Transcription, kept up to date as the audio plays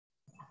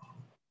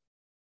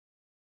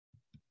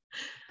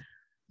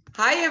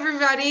Hi,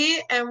 everybody,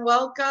 and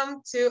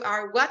welcome to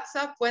our What's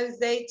Up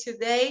Wednesday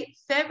today,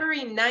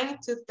 February 9th,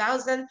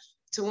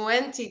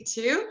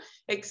 2022.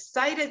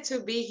 Excited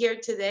to be here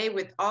today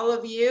with all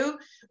of you.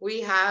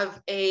 We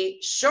have a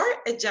short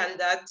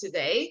agenda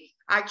today,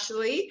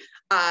 actually,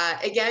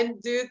 again,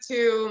 due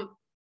to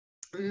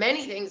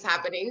many things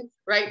happening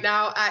right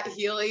now at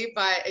Healy,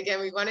 but again,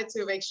 we wanted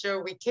to make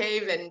sure we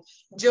came and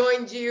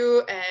joined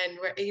you and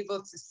we're able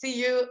to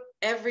see you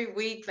every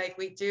week like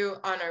we do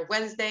on our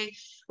Wednesday.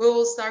 We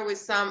will start with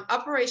some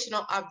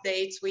operational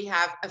updates. We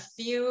have a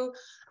few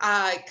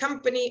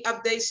company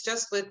updates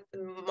just with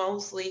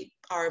mostly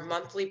our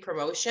monthly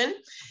promotion.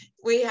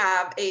 We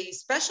have a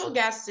special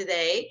guest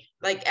today,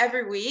 like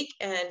every week,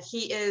 and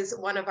he is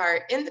one of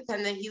our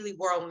independent Healy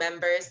World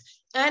members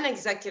and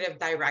executive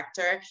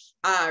director,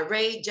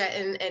 Ray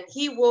Jetton, and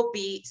he will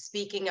be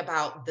speaking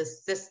about the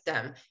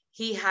system.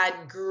 He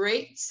had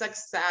great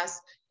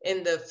success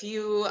in the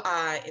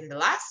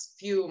last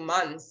few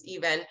months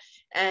even,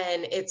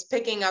 and it's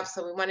picking up.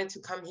 So we wanted to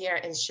come here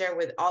and share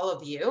with all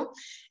of you.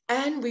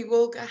 And we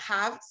will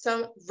have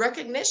some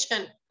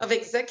recognition of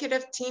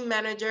executive team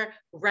manager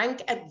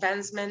rank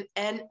advancement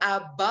and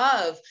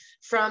above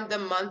from the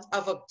month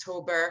of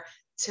October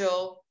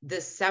till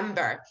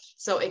December.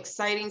 So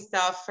exciting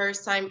stuff,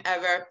 first time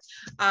ever.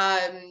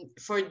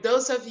 For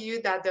those of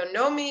you that don't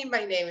know me,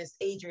 my name is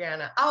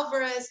Adriana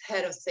Alvarez,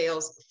 head of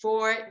sales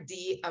for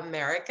the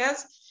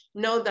Americas.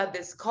 Know that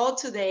this call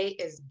today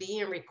is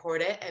being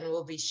recorded and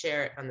will be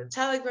shared on the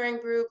Telegram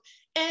group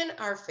and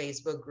our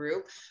Facebook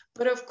group.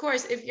 But of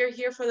course, if you're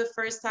here for the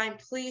first time,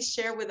 please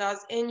share with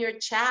us in your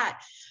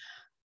chat.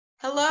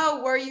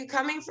 Hello, where are you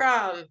coming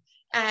from?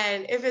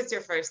 And if it's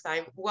your first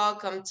time,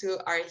 welcome to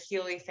our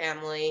Healy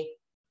family.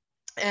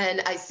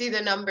 And I see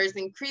the numbers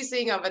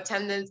increasing of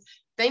attendance.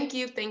 Thank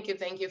you, thank you,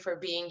 thank you for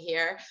being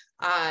here.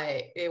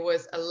 It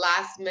was a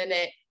last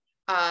minute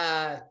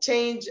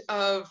change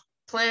of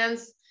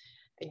plans.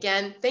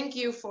 Again, thank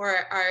you for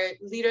our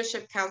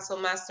Leadership Council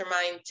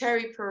Mastermind,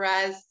 Terry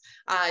Perez.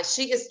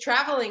 She is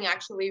traveling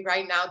actually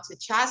right now to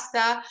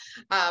Shasta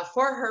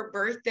for her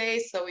birthday.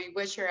 So we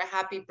wish her a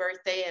happy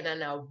birthday and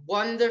then a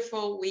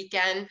wonderful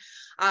weekend.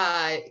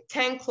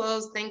 Ken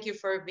Close, thank you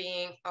for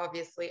being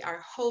obviously our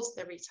host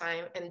every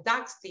time. And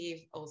Doc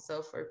Steve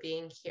also for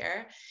being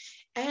here.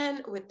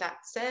 And with that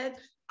said,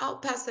 I'll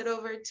pass it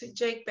over to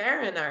Jake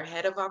Barron, our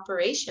head of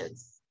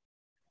operations.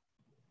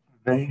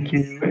 Thank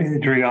you,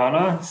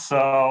 Adriana.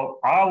 So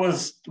I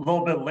was a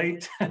little bit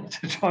late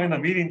to join the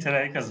meeting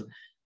today because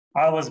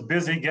I was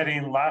busy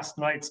getting last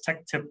night's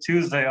Tech Tip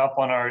Tuesday up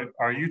on our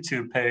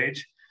YouTube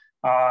page.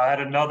 I had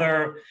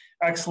another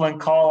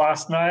excellent call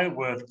last night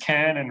with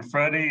Ken and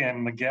Freddie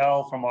and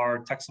Miguel from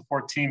our tech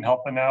support team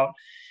helping out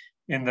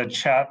in the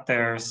chat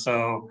there.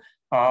 So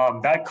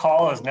that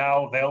call is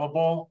now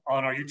available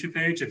on our YouTube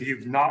page. If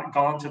you've not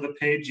gone to the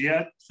page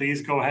yet,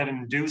 please go ahead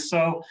and do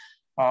so.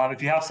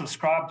 If you have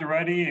subscribed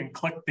already and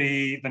click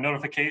the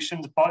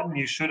notifications button,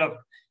 you should have,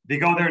 if you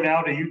go there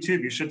now to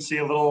YouTube, you should see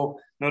a little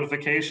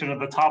notification at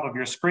the top of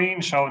your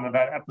screen showing that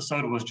that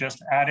episode was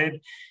just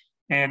added.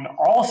 And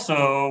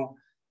also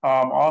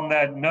on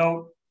that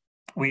note,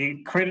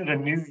 we created a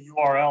new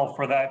URL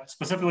for that,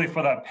 specifically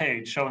for that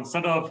page. So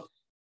instead of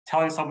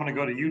telling someone to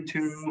go to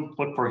YouTube,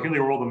 look for Healy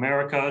World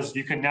Americas,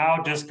 you can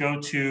now just go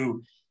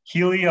to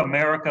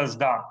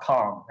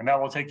HealyAmericas.com, and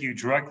that will take you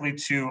directly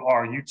to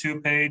our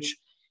YouTube page.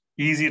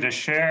 Easy to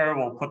share.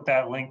 We'll put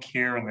that link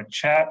here in the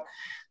chat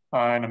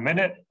in a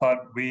minute,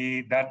 but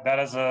that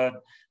is a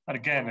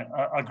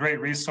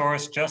great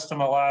resource. Just in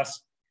the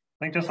last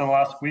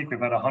week, we've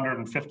had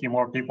 150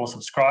 more people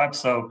subscribe.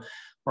 So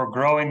we're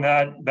growing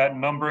that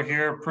number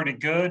here pretty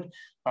good.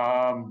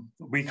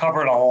 We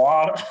covered a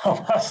lot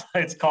of last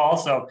night's call,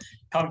 so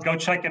go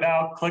check it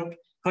out. Click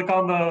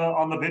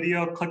on the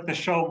video, click the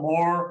show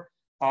more.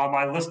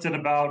 I listed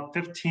about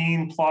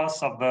 15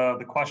 plus of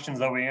the questions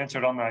that we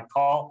answered on that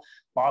call.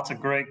 Lots of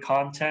great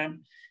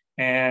content,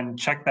 and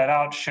check that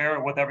out. Share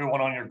it with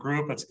everyone on your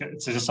group. It's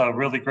just a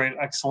really great,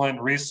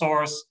 excellent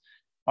resource.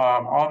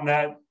 On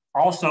that,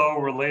 also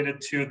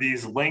related to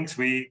these links,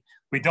 we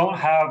don't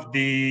have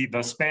the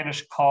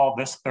Spanish call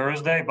this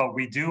Thursday, but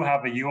we do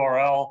have a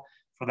URL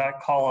for that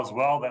call as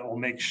well that will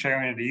make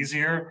sharing it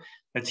easier.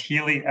 It's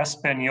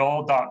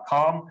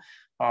HealyEspanol.com.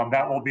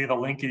 That will be the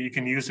link that you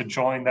can use to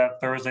join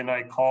that Thursday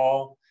night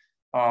call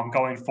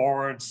going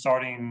forward,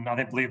 starting,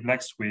 I believe,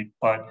 next week.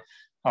 But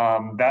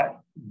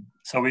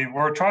so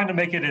we're trying to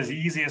make it as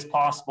easy as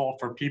possible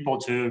for people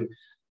to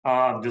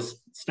just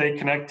stay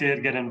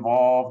connected, get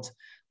involved,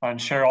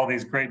 and share all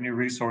these great new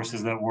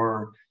resources that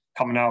we're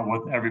coming out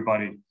with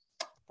everybody.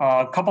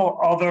 A couple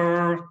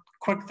other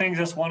quick things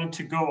I just wanted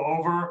to go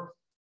over.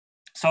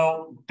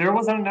 So there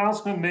was an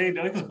announcement made,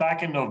 I think it was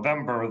back in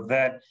November,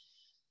 that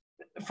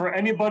for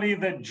anybody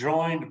that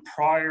joined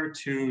prior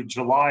to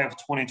July of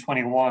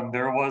 2021,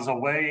 there was a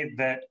way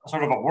that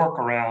sort of a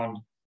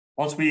workaround.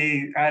 Once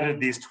we added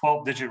these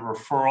 12-digit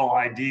referral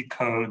ID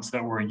codes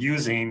that we're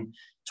using,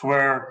 to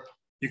where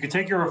you could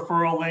take your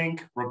referral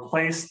link,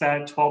 replace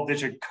that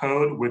 12-digit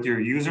code with your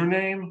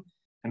username,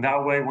 And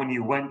that way, when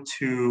you went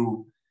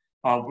to,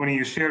 when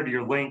you shared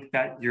your link,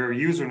 that your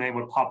username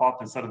would pop up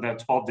instead of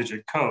that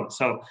 12-digit code.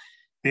 So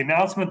the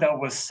announcement that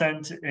was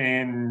sent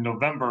in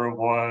November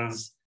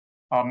was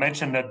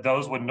mentioned that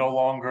those would no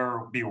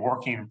longer be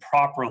working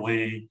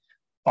properly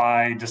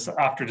by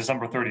after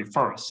December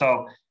 31st.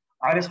 So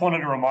I just wanted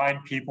to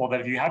remind people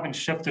that if you haven't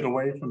shifted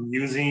away from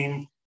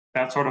using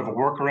that sort of a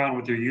workaround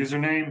with your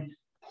username,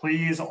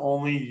 please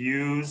only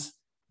use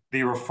the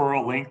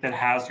referral link that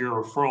has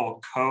your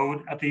referral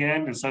code at the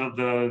end instead of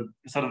the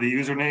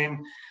username.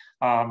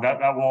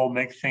 That will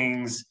make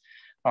things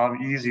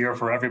easier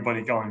for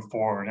everybody going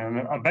forward.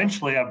 And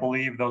eventually, I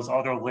believe those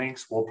other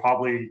links will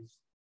probably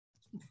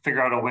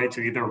figure out a way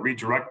to either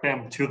redirect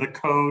them to the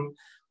code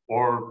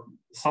or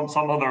some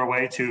other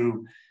way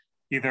to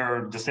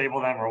either disable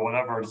them or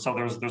whatever. So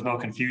there's no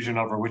confusion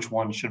over which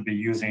one should be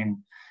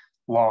using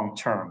long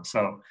term.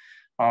 So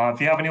if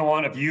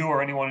you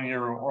or anyone in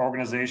your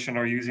organization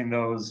are using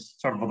those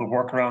sort of the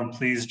workaround,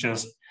 please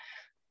just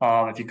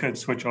if you could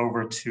switch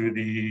over to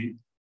the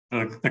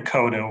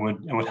code, it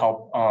would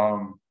help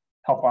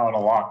out a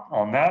lot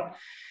on that.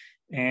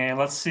 And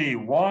let's see,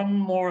 one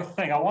more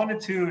thing. I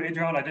wanted to,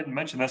 Adrian, I didn't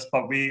mention this,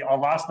 but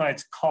on last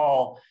night's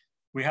call,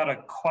 we had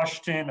a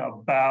question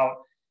about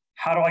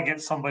how do I get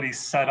somebody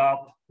set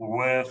up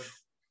with,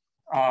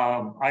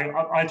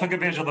 I took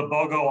advantage of the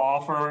BOGO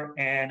offer,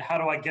 and how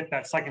do I get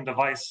that second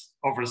device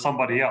over to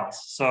somebody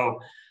else?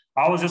 So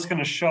I was just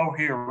gonna show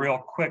here real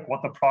quick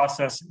what the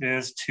process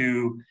is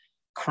to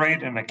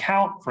create an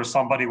account for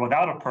somebody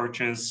without a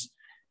purchase,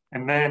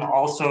 and then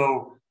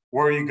also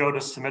where you go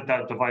to submit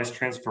that device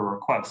transfer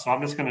request. So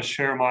I'm just gonna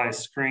share my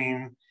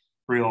screen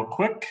real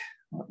quick.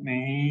 Let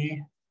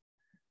me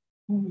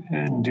go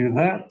ahead and do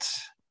that.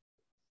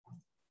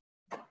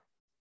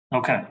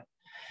 Okay,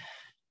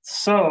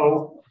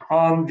 so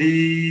on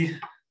the,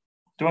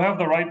 do I have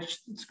the right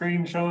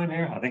screen showing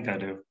here? I think I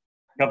do.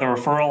 Got the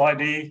referral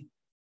ID?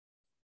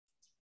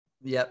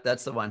 Yep,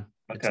 that's the one.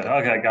 Okay,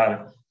 okay, got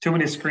it. Too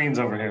many screens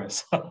over here.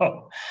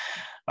 So,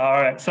 all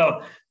right,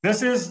 so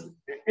this is,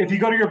 if you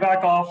go to your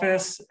back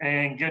office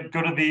and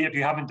go to the, if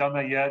you haven't done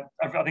that yet,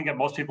 I think that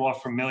most people are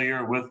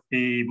familiar with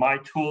the My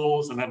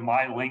Tools and then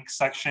My Link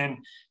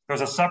section.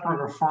 There's a separate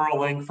referral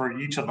link for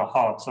each of the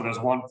hubs. So there's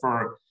one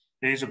for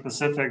Asia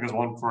Pacific, there's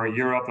one for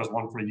Europe, there's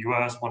one for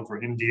US, one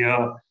for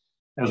India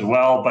as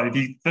well. But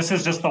this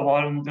is just the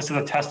one, this is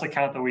a test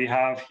account that we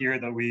have here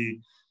that we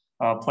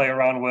play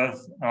around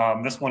with.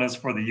 This one is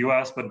for the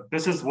US, but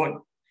this is what,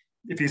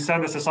 if you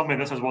send this to somebody,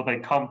 this is what they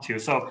come to.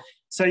 So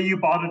say you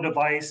bought a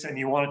device and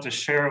you wanted to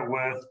share it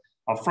with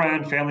a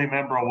friend, family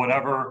member, or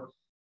whatever,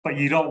 but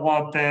you don't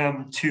want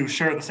them to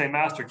share the same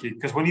master key.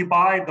 Because when you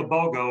buy the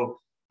BOGO,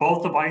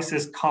 both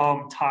devices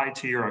come tied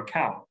to your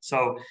account.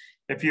 So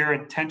if your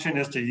intention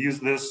is to use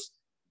this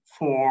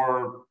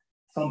for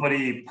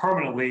somebody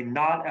permanently,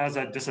 not as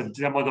just a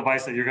demo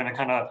device that you're gonna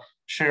kind of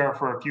share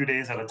for a few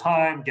days at a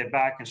time, get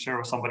back and share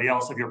with somebody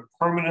else. If you're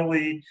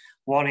permanently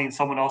wanting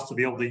someone else to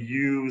be able to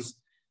use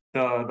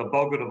the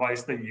BOGO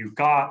device that you've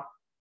got,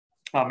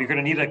 you're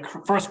gonna need to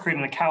first create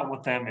an account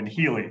with them in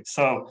Healy.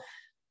 So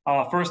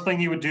first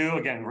thing you would do,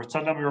 again,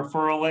 send them your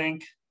referral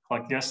link,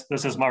 click yes,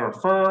 this is my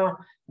refer.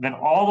 Then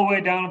all the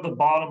way down at the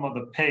bottom of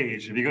the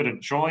page, if you go to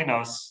join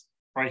us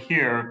right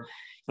here,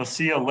 you'll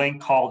see a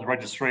link called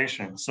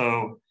registration.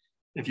 So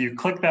if you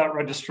click that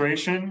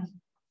registration,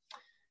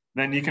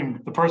 then you can,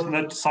 the person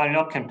that's signing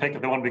up can pick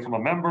if they want to become a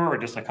member or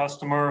just a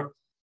customer.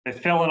 They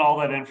fill in all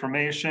that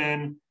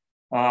information.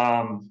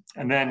 And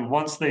then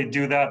once they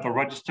do that, they'll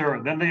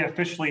register, then they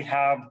officially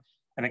have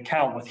an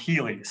account with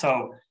Healy.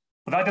 So,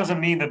 but that doesn't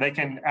mean that they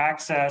can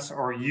access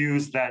or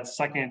use that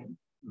second,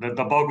 the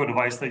BOGO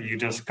device that you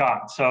just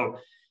got. So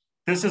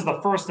this is the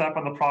first step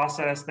in the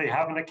process. They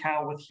have an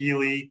account with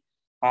Healy.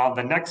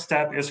 The next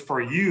step is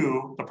for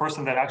you, the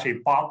person that actually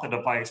bought the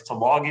device, to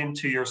log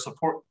into your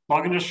support,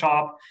 log into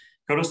shop,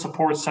 go to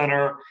support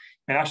center,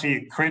 and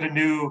actually create a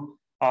new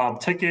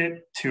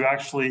ticket to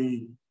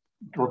actually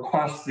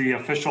request the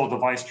official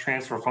device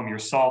transfer from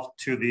yourself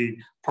to the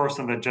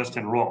person that just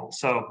enrolled.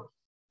 So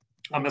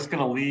I'm just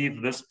going to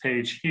leave this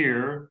page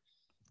here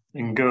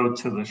and go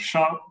to the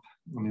shop.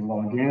 Let me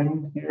log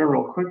in here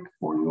real quick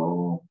for you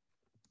all.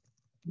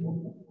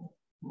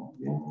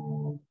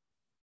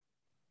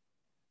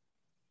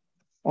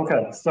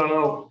 Okay,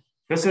 so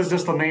this is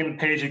just the main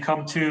page you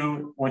come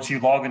to. Once you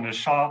log into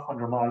shop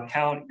under my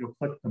account, you'll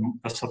click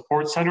the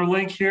support center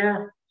link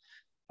here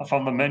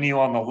from the menu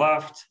on the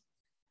left.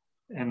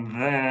 And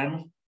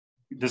then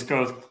you just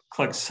go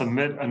click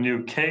submit a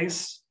new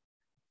case.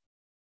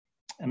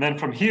 And then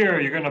from here,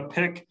 you're going to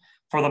pick,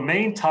 for the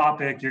main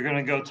topic, you're going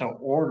to go to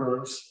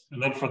orders.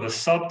 And then for the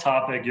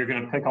subtopic, you're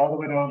going to pick all the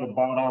way down to the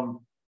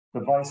bottom,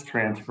 device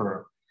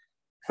transfer.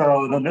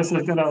 So then this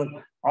is going to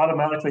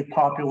automatically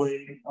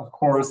populate, of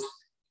course,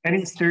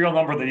 any serial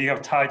number that you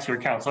have tied to your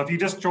account. So if you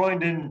just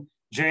joined in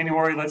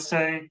January, let's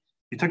say,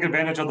 you took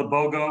advantage of the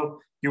BOGO,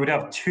 you would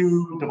have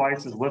 2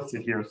 devices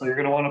listed here. So you're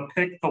going to want to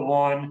pick the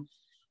one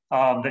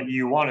that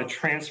you want to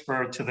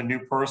transfer to the new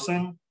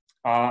person.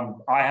 I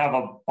have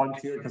a bunch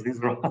here because these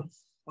are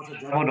what the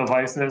demo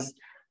device is.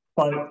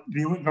 But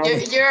you're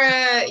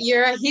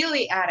a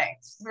Healy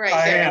addict, right?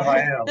 I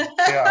am.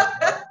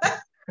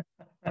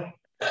 Yeah.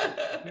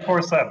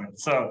 24/7.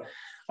 So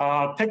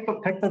pick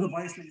the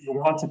device that you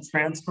want to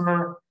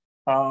transfer.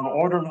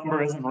 Order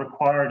number isn't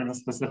required in a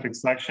specific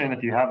section.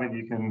 If you have it,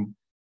 you can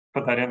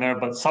put that in there.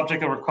 But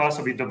subject of request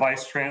will be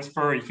device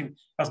transfer. You can,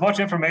 as much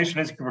information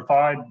as you can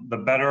provide, the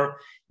better.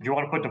 If you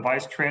want to put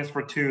device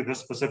transfer to this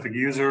specific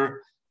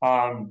user,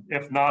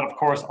 if not, of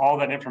course, all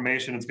that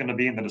information is going to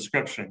be in the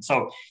description.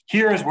 So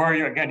here is where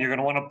you're going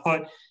to want to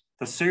put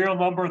the serial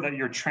number that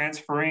you're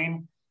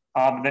transferring.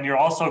 And then you're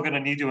also going to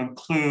need to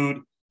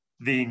include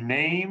the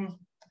name,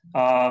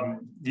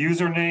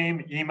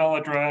 username, email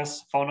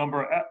address, phone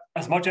number,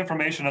 as much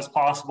information as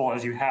possible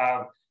as you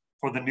have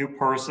for the new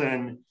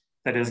person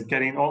that is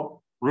getting.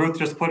 Oh, Ruth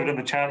just put it in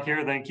the chat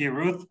here. Thank you,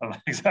 Ruth.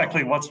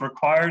 Exactly what's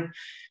required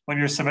when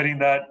you're submitting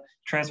that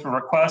transfer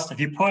request. If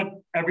you put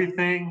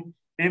everything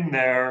in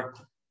there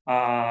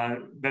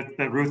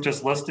that Ruth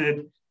just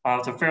listed,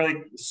 it's a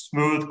fairly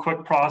smooth,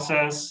 quick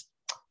process.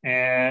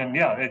 And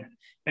yeah,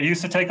 it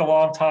used to take a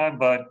long time,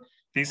 but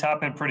these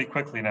happen pretty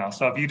quickly now.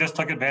 So if you just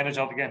took advantage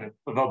of, again,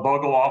 the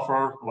BOGO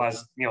offer,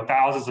 as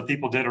thousands of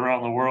people did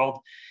around the world,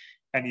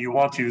 and you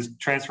want to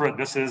transfer it,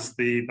 this is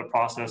the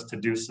process to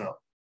do so.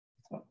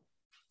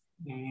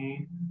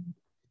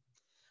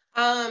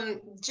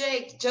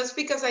 Jake, just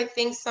because I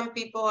think some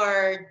people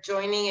are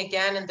joining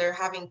again and they're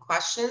having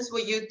questions,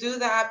 will you do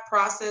that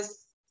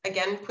process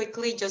again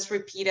quickly? Just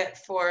repeat it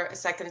for a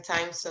second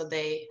time so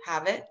they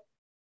have it.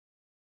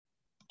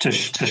 To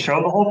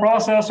show the whole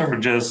process, or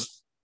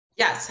just?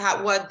 Yes,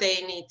 what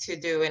they need to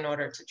do in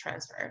order to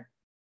transfer.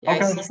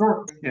 Okay,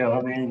 sure. Yeah,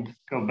 let me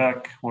go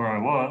back where I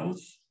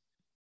was.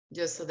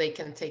 Just so they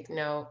can take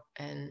note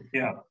and.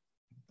 Yeah.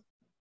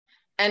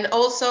 And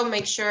also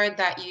make sure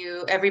that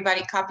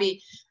everybody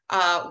copy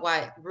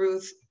what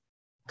Ruth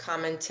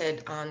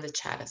commented on the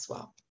chat as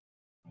well.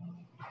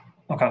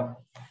 Okay.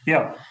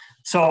 Yeah.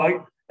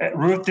 So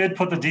Ruth did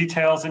put the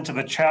details into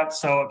the chat.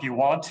 So if you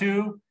want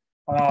to,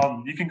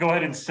 you can go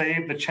ahead and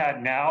save the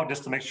chat now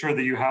just to make sure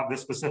that you have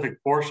this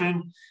specific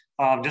portion.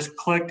 Just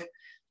click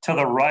to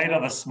the right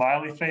of the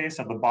smiley face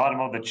at the bottom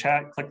of the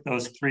chat, click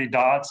those 3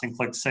 dots and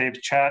click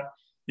Save Chat.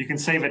 You can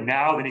save it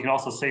now, then you can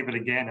also save it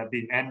again at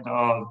the end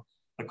of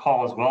the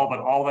call as well. But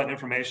all that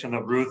information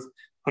that Ruth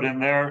put in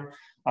there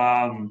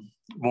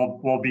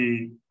will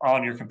be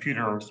on your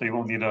computer, so you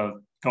won't need to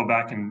go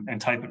back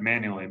and type it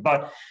manually.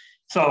 But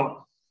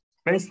so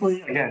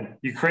basically, again,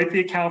 you create the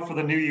account for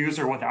the new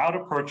user without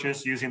a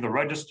purchase using the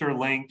register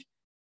link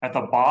at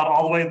the bottom,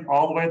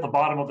 all the way at the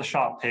bottom of the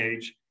shop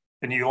page.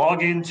 Then you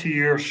log into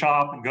your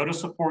shop and go to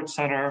Support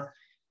Center.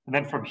 And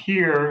then from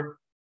here,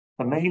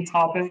 the main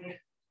topic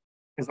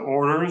is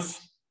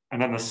orders.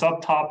 And then the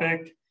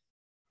subtopic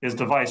is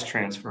device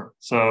transfer.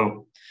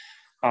 So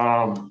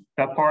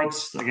that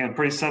part's, again,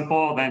 pretty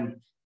simple.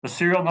 Then the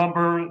serial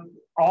number,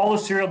 all the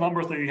serial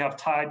numbers that you have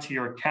tied to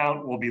your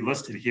account will be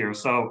listed here.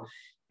 So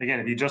again,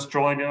 if you just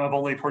joined, I've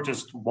only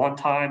purchased 1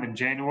 time in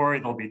January,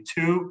 there'll be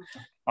 2.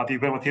 If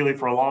you've been with Healy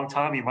for a long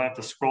time, you might have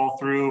to scroll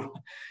through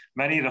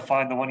many to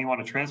find the one you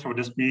want to transfer.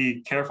 Just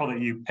be careful that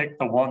you pick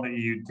the one that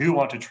you do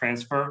want to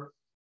transfer.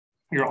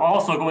 You're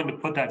also going to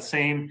put that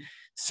same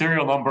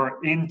serial number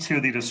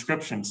into the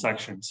description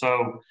section.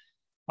 So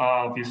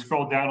if you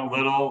scroll down a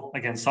little,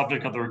 again,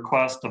 subject of the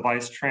request,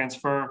 device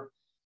transfer,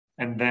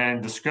 and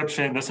then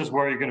description, this is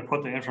where you're going to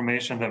put the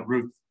information that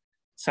Ruth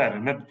said.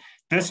 And then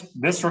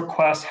this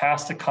request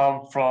has to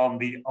come from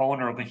the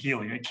owner of the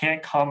Healy. It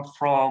can't come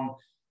from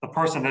the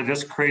person that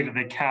just created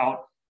the account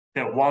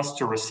that wants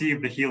to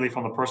receive the Healy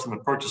from the person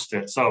that purchased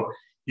it. So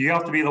you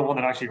have to be the one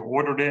that actually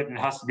ordered it, and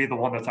it has to be the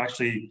one that's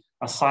actually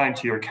assigned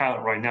to your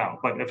account right now.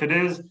 But if it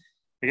is,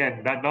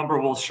 again, that number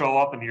will show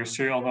up in your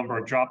serial number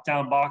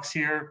drop-down box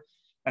here.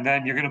 And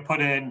then you're going to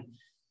put in,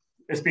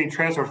 it's being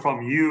transferred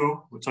from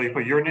you. So you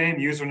put your name,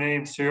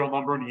 username, serial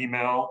number, and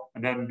email,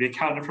 and then the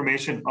account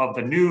information of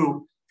the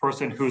new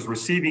person who's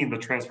receiving the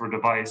transfer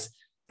device,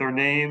 their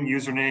name,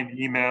 username,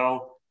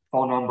 email,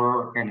 phone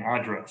number, and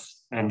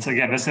address. And so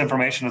again, this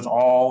information is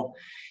all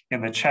in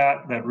the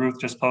chat that Ruth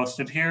just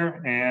posted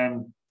here.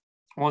 And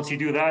once you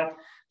do that,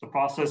 the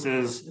process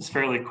is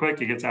fairly quick.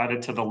 It gets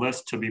added to the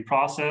list to be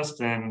processed,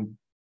 and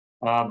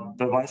the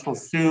device will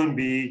soon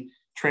be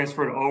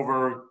transferred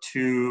over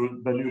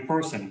to the new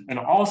person. And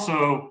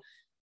also,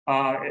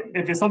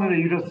 if it's something that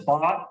you just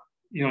bought,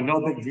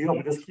 no big deal,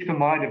 but just keep in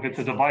mind, if it's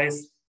a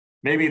device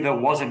maybe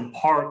that wasn't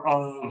part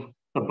of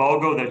the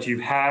BOGO that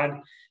you've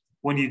had,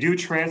 when you do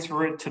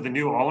transfer it to the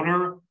new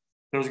owner,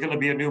 there's going to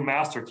be a new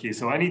master key.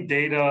 So any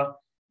data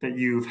that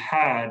you've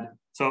had,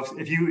 so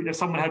if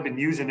someone had been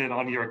using it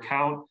on your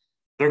account,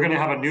 they're going to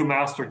have a new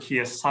master key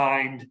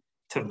assigned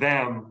to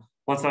them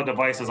once that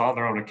device is on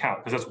their own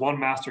account, because it's one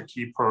master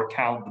key per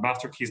account. The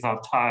master key is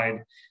not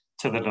tied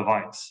to the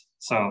device.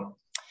 So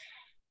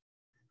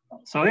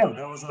yeah,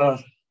 that was a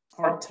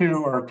part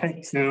 2 or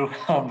take 2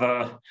 on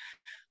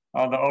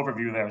the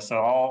overview there. So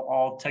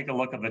I'll take a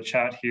look at the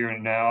chat here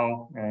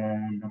now,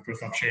 and of course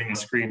I'm sharing the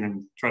screen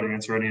and try to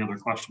answer any other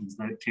questions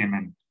that came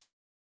in.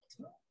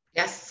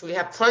 Yes, we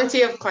have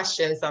plenty of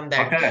questions on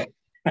there. Okay.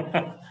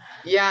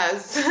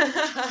 Yes.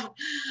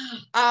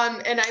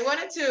 And I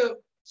wanted to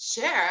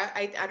share,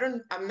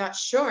 I'm not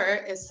sure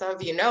if some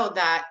of you know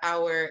that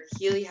our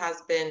Healy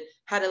has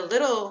had a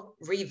little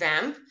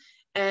revamp,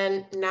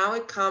 and now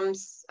it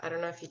comes, I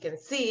don't know if you can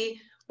see,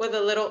 with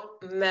a little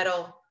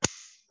metal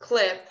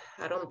clip.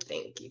 I don't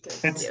think you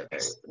can see it.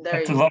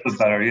 It's a little bit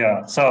better,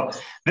 yeah. So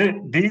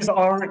these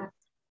are,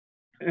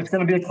 it's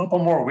going to be a couple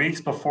more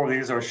weeks before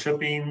these are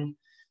shipping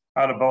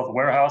out of both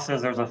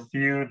warehouses. There's a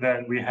few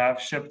that we have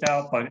shipped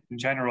out, but in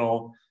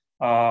general,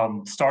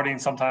 starting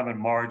sometime in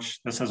March,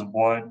 this is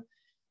what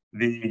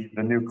the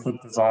new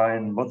clip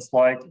design looks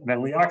like. And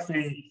then we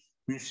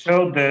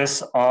showed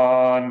this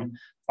on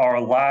our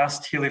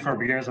last Healy for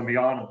Beginners and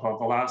Beyond,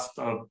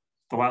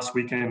 the last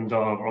weekend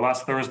or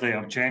last Thursday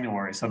of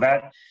January. So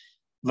that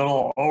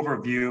little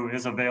overview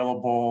is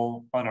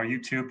available on our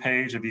YouTube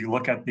page. If you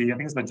look at I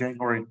think it's the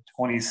January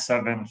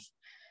 27th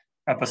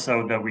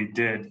episode that we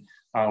did,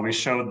 we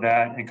showed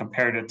that and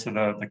compared it to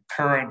the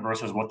current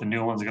versus what the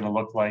new one's going to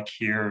look like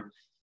here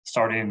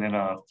starting in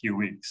a few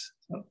weeks.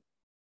 So.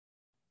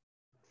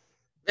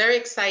 Very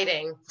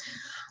exciting.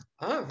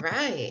 All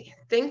right.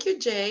 Thank you,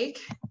 Jake.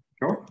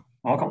 Sure.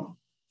 Welcome.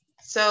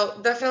 So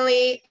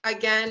definitely,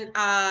 again,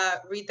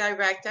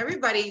 redirect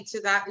everybody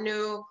to that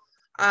new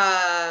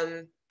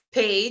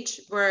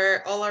page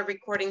where all our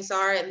recordings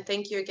are. And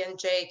thank you again,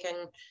 Jake,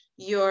 and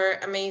your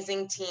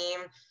amazing team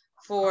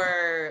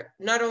for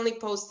not only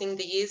posting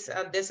these,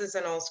 this is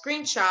an old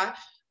screenshot,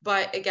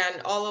 but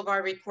again, all of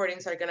our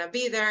recordings are going to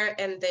be there,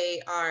 and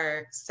they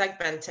are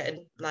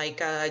segmented,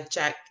 like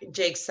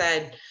Jake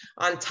said,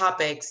 on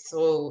topics.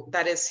 So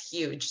that is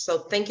huge. So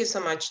thank you so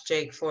much,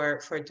 Jake,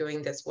 for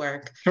doing this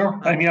work. Sure.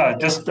 And yeah,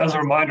 just as a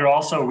reminder,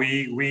 also,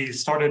 we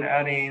started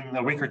adding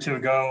a week or two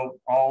ago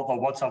all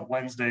the What's Up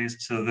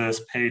Wednesdays to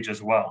this page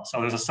as well. So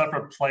there's a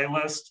separate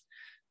playlist,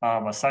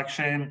 a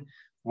section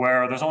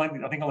where there's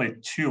only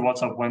 2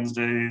 What's Up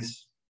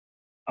Wednesdays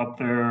up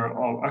there.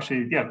 Oh,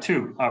 actually, yeah,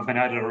 2 have been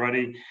added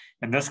already.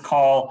 And this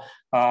call,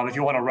 if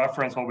you want to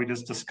reference what we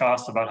just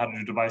discussed about how to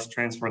do device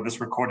transfer, this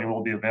recording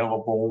will be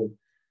available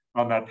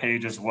on that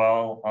page as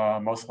well,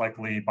 most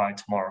likely by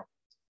tomorrow.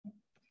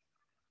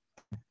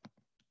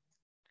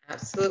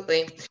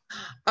 Absolutely.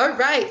 All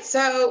right.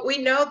 So we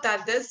know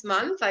that this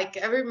month, like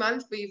every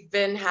month, we've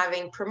been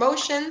having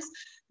promotions.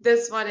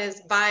 This one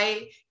is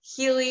by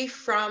Healy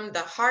from the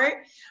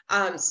Heart.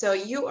 So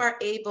you are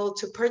able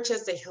to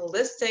purchase a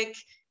holistic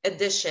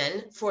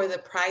edition for the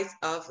price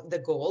of the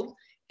gold,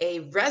 a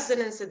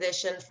resonance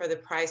edition for the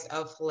price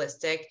of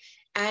holistic,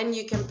 and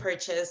you can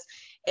purchase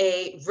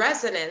a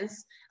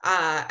resonance,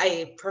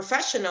 a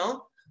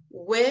professional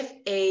with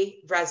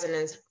a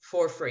resonance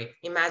for free.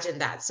 Imagine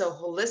that. So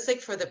holistic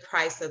for the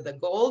price of the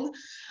gold,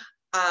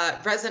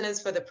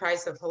 resonance for the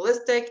price of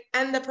holistic,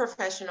 and the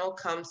professional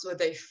comes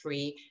with a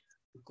free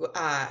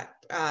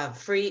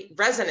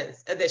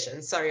resonance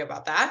edition. Sorry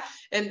about that.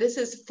 And this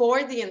is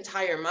for the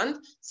entire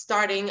month,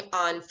 starting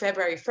on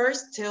February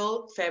 1st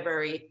till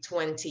February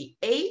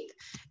 28th.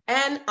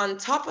 And on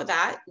top of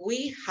that,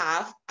 we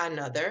have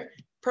another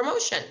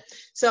promotion.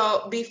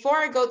 So before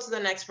I go to the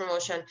next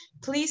promotion,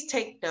 please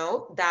take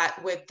note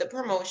that with the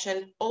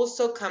promotion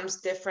also comes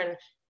different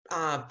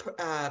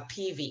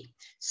PV.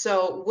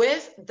 So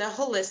with the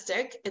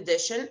holistic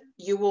edition,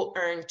 you will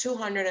earn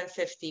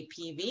 250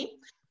 PV.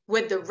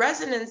 With the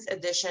resonance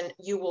edition,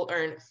 you will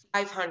earn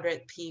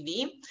 500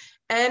 PV.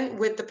 And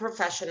with the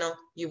professional,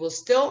 you will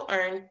still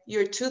earn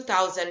your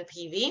 2000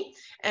 PV.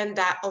 And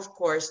that, of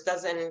course,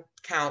 doesn't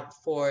count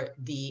for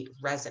the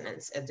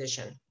resonance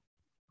edition.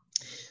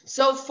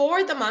 So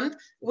for the month,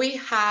 we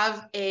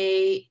have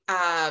a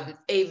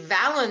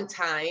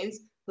Valentine's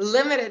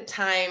limited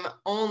time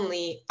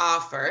only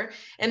offer,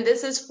 and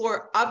this is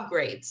for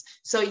upgrades.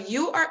 So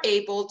you are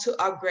able to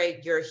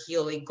upgrade your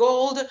Healy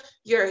Gold,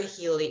 your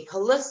Healy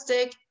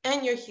Holistic,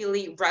 and your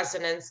Healy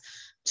Resonance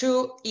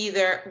to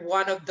either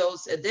one of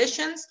those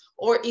editions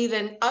or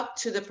even up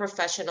to the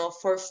professional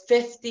for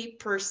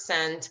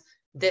 50%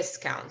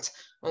 discount.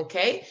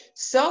 Okay,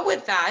 so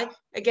with that,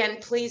 again,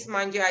 please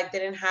mind you, I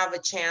didn't have a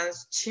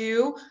chance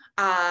to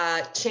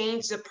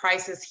change the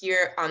prices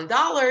here on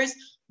dollars,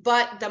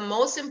 but the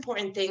most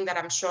important thing that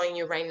I'm showing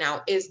you right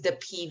now is the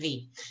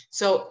PV.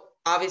 So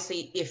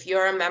obviously, if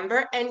you're a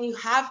member and you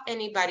have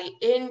anybody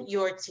in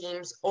your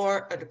teams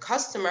or a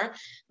customer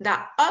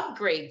that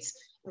upgrades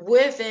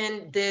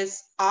within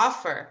this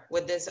offer,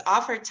 with this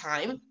offer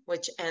time,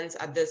 which ends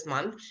at this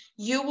month,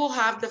 you will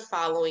have the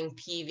following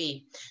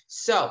PV.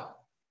 So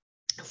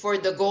for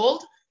the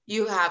gold,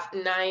 you have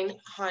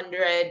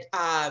 900,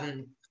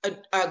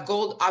 a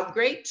gold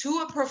upgrade to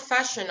a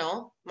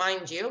professional,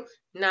 mind you,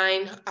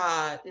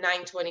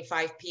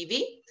 925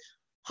 PV.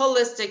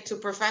 Holistic to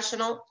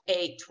professional,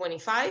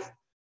 825.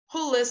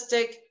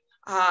 Holistic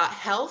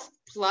health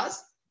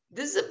plus.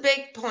 This is a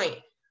big point.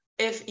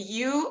 If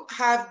you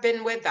have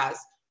been with us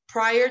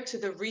prior to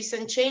the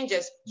recent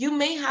changes, you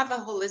may have a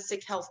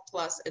Holistic Health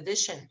Plus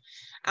edition,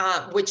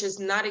 which is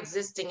not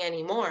existing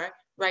anymore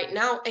right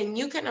now, and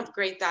you can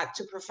upgrade that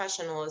to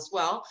professional as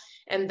well,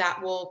 and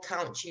that will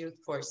count you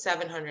for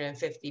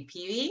 750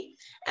 PV,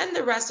 and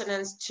the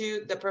resonance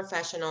to the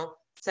professional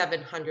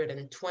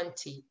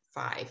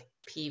 725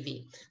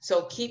 PV.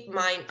 So keep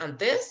mind on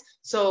this.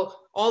 So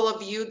all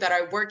of you that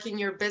are working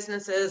your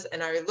businesses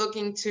and are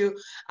looking to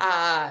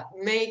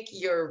make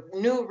your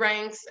new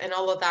ranks and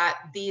all of that,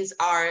 these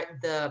are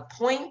the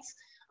points,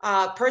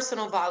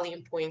 personal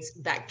volume points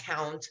that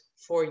count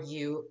for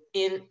you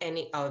in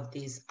any of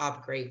these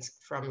upgrades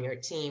from your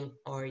team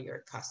or your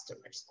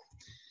customers.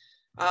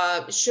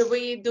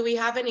 Do we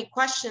have any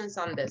questions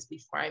on this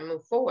before I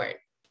move forward?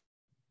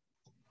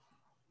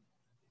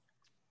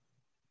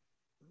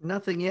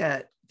 Nothing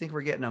yet. I think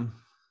we're getting them.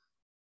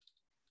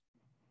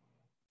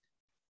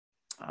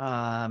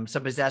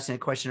 Somebody's asking a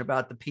question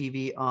about the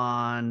PV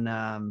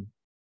on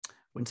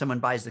when someone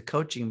buys the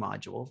coaching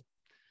module.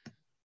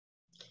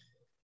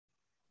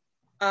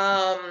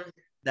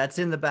 That's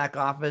in the back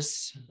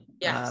office,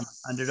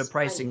 yes, under the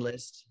pricing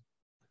list.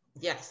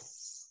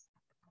 Yes.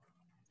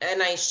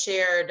 And I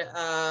shared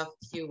a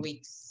few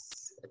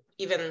weeks,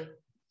 a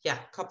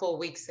couple of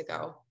weeks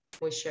ago,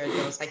 we shared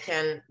those. I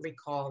can't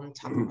recall on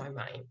top of my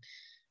mind.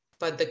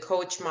 But the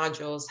coach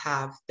modules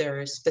have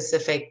their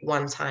specific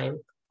one-time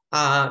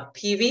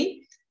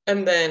PV,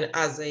 and then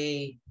as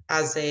a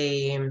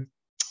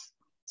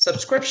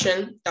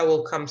subscription that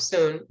will come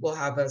soon, we'll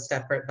have a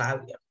separate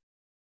value.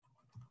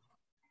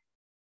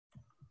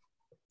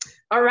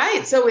 All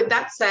right, so with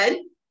that said,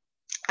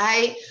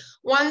 I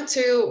want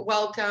to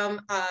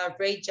welcome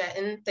Ray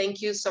Jetton.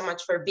 Thank you so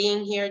much for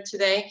being here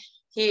today.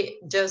 He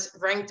just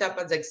ranked up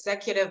as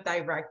executive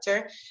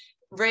director.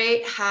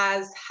 Ray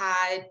has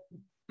had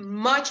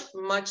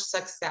much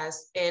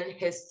success in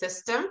his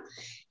system.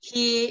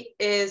 He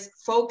is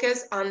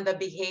focused on the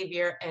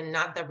behavior and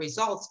not the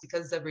results,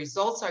 because the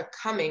results are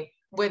coming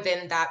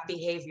within that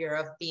behavior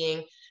of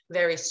being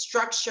very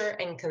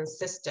structured and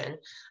consistent.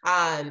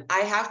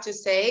 I have to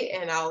say,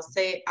 and I'll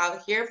say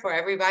out here for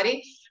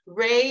everybody,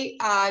 Ray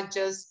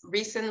just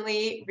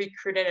recently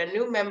recruited a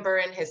new member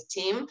in his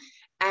team,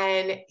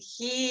 and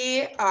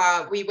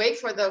we wait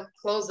for the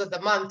close of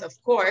the month, of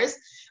course,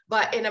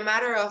 but in a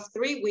matter of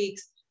 3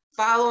 weeks,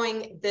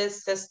 following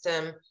this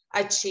system,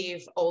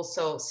 achieve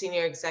also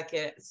senior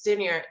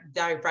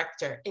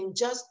director in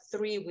just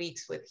 3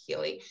 weeks with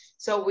Healy.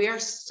 So we are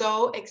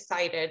so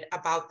excited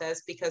about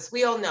this, because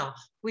we all know,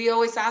 we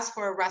always ask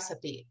for a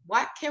recipe.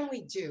 What can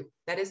we do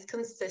that is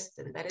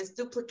consistent, that is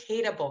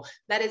duplicatable,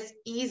 that is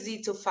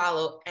easy to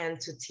follow and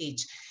to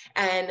teach?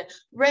 And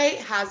Ray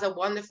has a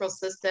wonderful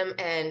system,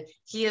 and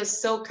he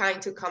is so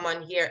kind to come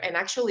on here and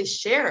actually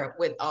share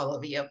with all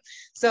of you.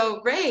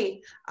 So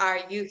Ray,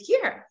 are you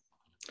here?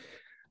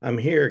 I'm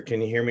here.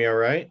 Can you hear me all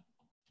right?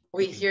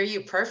 We hear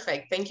you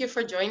perfect. Thank you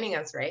for joining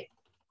us, Ray.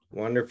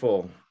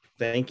 Wonderful.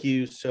 Thank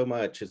you so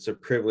much. It's a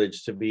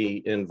privilege to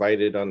be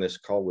invited on this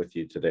call with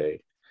you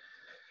today.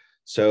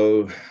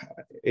 So,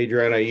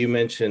 Adriana, you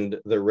mentioned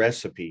the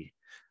recipe.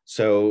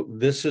 So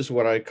this is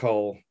what I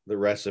call the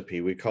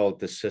recipe. We call it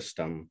the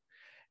system.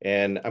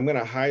 And I'm going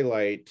to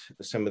highlight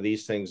some of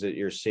these things that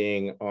you're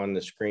seeing on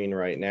the screen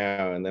right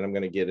now, and then I'm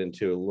going to get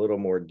into a little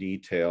more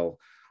detail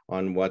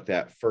on what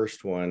that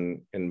first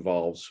one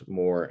involves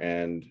more,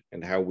 and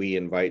how we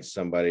invite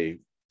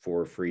somebody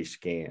for a free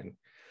scan.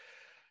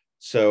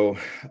 So,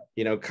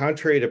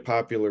 contrary to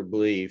popular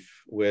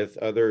belief with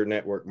other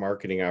network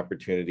marketing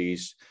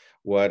opportunities,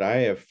 what I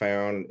have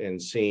found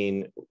and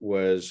seen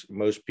was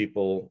most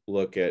people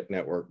look at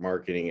network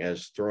marketing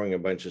as throwing a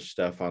bunch of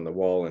stuff on the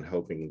wall and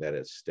hoping that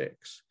it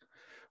sticks.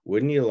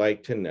 Wouldn't you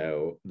like to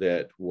know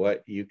that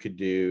what you could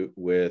do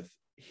with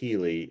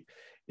Healy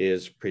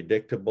is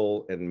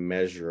predictable and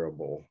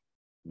measurable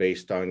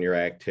based on your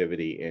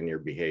activity and your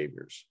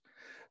behaviors?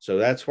 So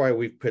that's why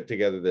we've put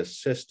together this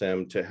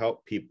system to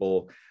help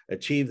people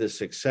achieve the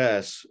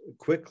success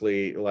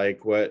quickly,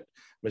 like what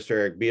Mr.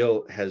 Eric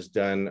Beal has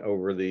done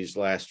over these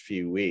last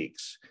few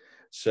weeks.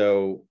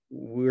 So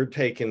we're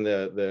taking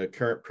the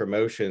current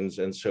promotions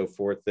and so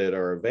forth that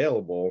are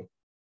available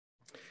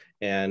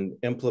and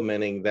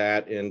implementing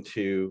that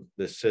into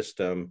the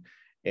system.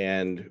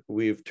 And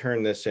we've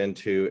turned this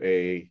into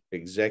a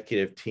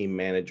executive team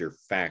manager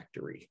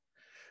factory.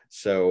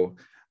 So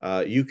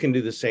you can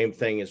do the same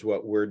thing as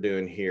what we're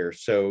doing here.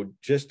 So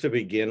just to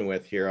begin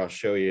with here, I'll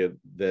show you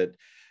that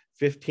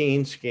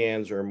 15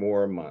 scans or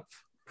more a month.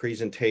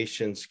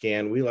 Presentation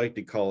scan, we like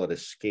to call it a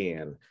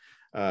scan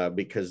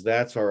because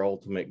that's our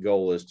ultimate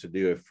goal, is to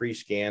do a free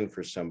scan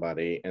for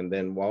somebody. And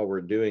then while we're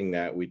doing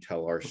that, we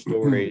tell our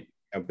story,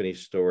 company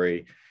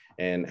story,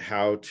 and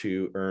how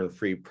to earn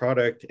free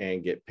product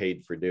and get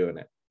paid for doing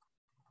it.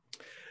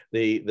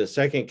 The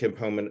second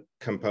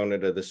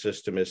component of the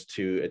system is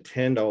to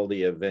attend all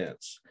the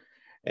events.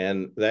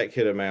 And that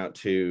could amount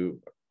to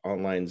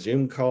online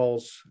Zoom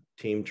calls,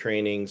 team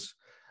trainings,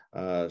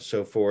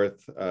 so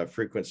forth.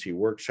 Frequency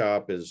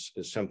workshop is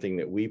something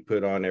that we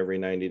put on every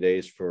 90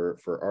 days for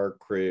our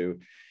crew.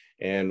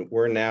 And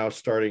we're now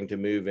starting to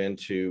move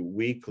into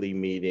weekly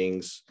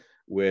meetings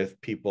with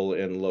people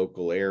in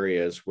local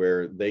areas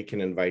where they can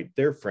invite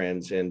their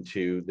friends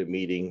into the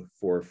meeting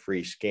for a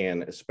free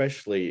scan,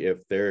 especially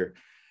if they're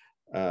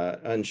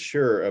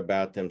unsure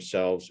about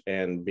themselves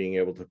and being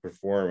able to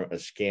perform a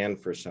scan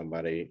for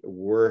somebody.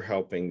 We're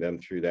helping them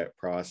through that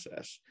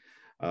process.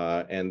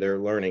 And they're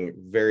learning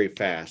very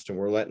fast. And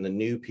we're letting the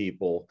new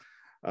people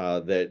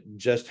that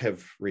just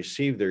have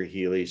received their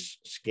Healys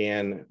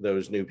scan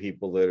those new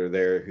people that are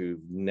there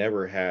who've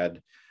never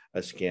had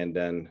a scan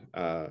done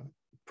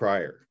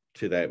prior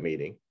to that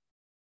meeting.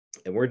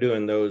 And we're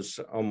doing those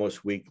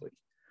almost weekly.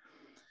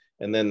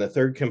 And then the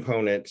third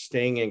component,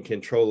 staying in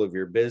control of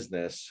your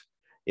business,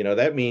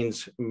 that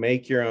means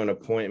make your own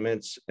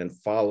appointments and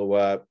follow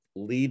up,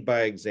 lead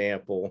by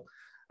example.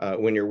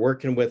 When you're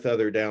working with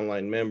other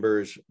downline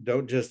members,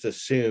 don't just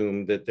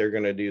assume that they're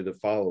going to do the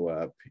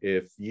follow-up.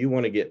 If you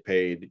want to get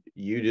paid,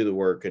 you do the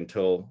work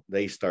until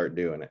they start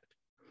doing it.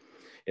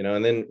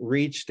 And then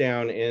reach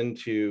down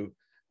into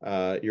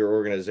your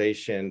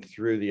organization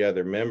through the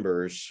other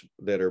members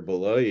that are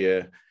below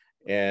you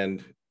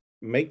and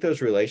make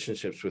those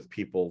relationships with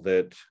people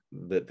that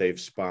they've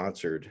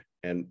sponsored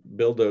and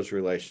build those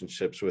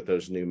relationships with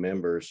those new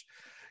members,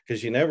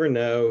 because you never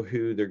know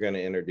who they're going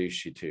to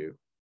introduce you to.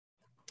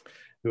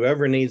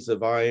 Whoever needs the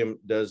volume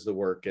does the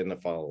work in the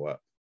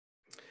follow-up.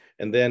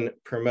 And then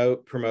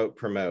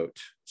promote.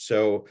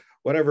 So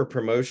whatever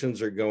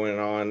promotions are going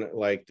on,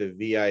 like the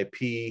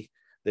VIP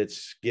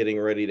that's getting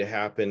ready to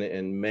happen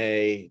in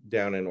May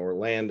down in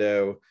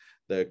Orlando,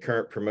 the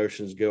current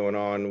promotions going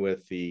on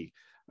with the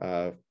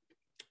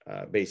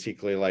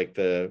basically like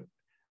the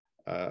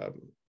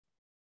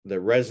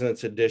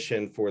Residence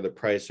Edition for the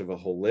price of a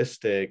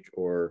holistic,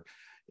 or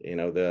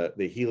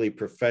the Healy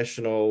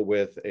Professional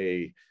with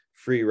a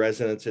free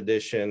Residence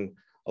Edition.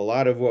 A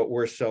lot of what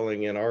we're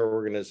selling in our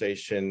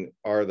organization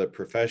are the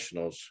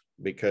professionals,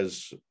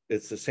 because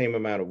it's the same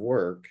amount of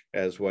work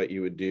as what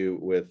you would do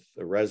with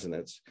a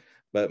residence,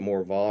 but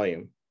more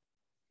volume.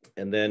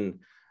 And then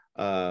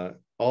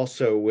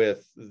also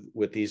with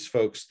these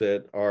folks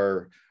that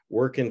are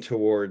working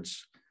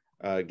towards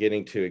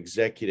getting to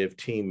executive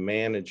team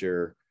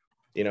manager,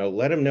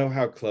 let them know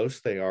how close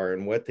they are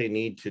and what they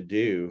need to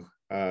do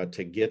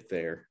to get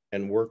there,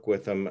 and work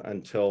with them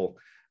until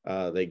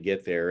they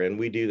get there. And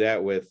we do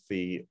that with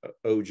the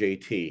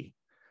OJT.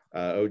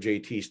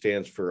 OJT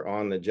stands for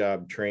on the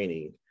job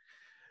training.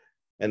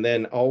 And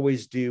then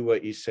always do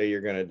what you say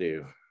you're going to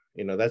do.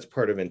 That's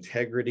part of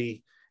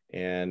integrity.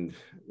 And,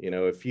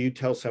 if you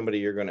tell somebody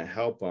you're going to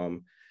help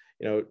them,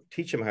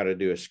 teach them how to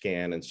do a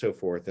scan and so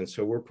forth. And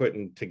so we're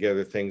putting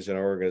together things in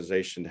our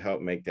organization to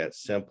help make that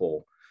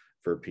simple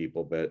for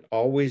people, but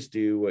always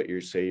do what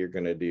you say you're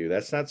going to do.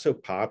 That's not so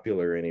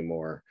popular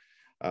anymore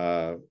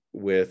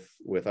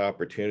with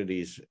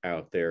opportunities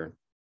out there.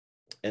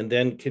 And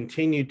then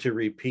continue to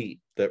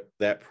repeat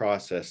that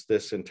process,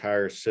 this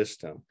entire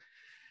system.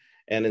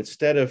 And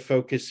instead of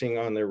focusing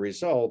on the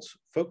results,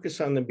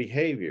 focus on the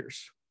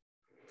behaviors.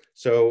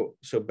 So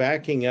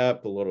backing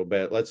up a little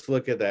bit, let's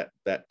look at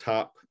that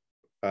top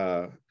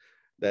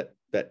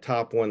that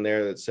top one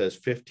there that says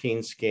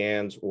 15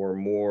 scans or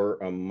more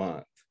a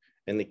month.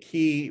 And the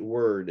key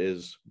word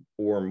is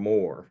or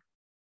more.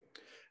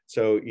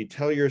 So you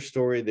tell your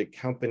story, the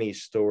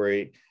company's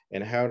story,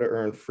 and how to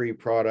earn free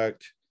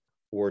product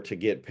or to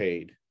get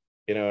paid.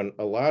 And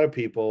a lot of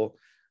people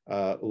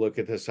look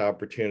at this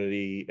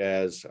opportunity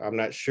as, I'm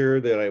not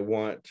sure that I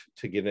want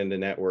to get into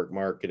network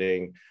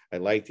marketing. I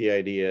like the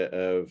idea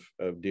of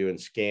doing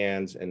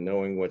scans and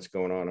knowing what's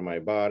going on in my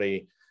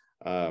body,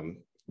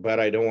 but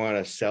I don't want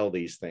to sell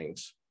these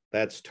things.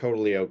 That's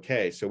totally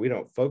okay. So we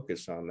don't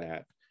focus on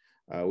that.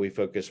 We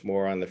focus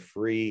more on the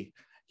free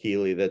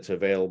Healy that's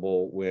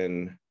available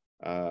when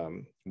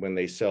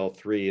they sell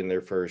 3 in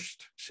their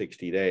first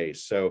 60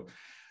 days. So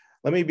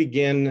let me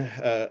begin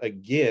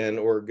again,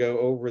 or go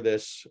over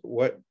this.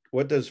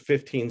 What does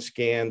 15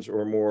 scans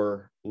or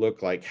more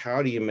look like?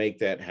 How do you make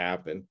that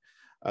happen?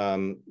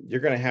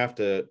 You're going to have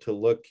to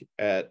look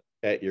at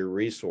your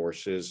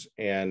resources.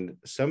 And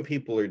some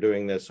people are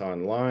doing this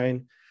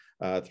online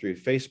through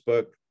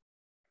Facebook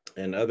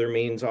and other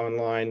means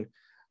online.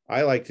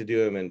 I like to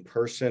do them in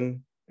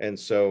person. And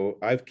so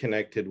I've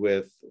connected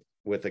with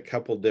a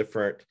couple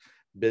different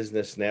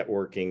business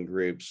networking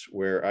groups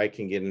where I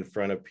can get in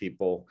front of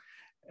people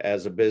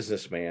as a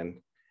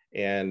businessman.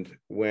 And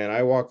when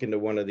I walk into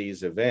one of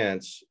these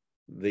events,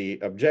 the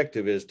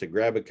objective is to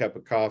grab a cup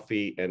of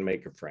coffee and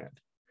make a friend.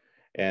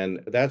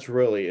 And that's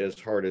really as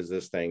hard as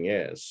this thing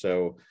is.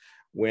 So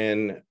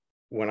when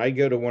I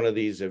go to one of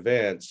these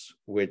events,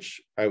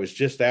 which I was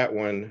just at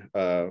one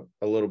a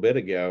little bit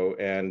ago,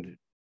 and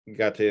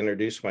got to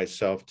introduce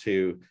myself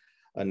to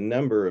a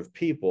number of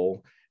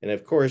people. And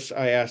of course,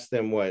 I ask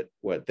them what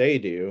they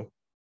do,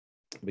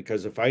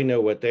 because if I know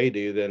what they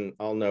do, then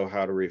I'll know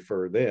how to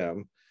refer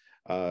them,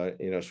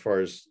 as far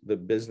as the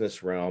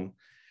business realm.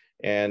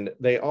 And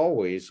they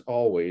always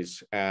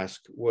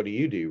ask, what do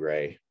you do,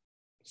 Ray?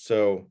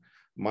 So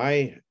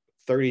my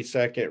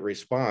 30-second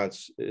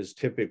response is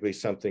typically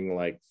something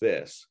like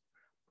this.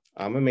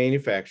 I'm a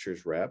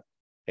manufacturer's rep,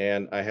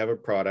 and I have a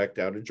product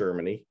out of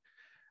Germany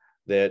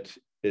that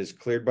is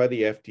cleared by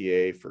the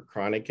FDA for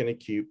chronic and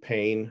acute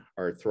pain,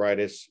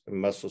 arthritis, and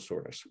muscle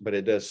soreness, but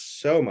it does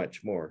so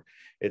much more.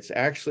 It's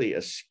actually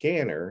a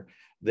scanner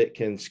that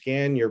can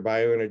scan your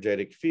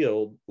bioenergetic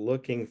field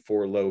looking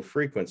for low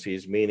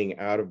frequencies, meaning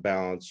out of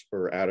balance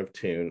or out of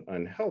tune,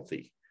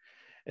 unhealthy.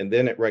 And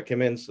then it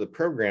recommends the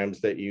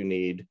programs that you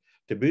need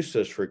to boost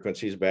those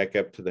frequencies back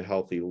up to the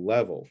healthy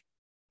level.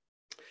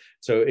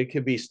 So it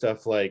could be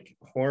stuff like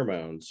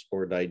hormones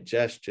or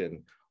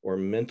digestion or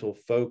mental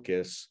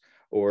focus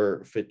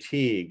or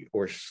fatigue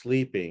or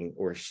sleeping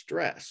or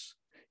stress.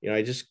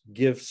 I just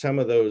give some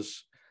of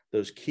those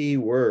key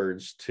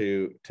words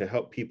to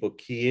help people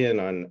key in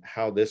on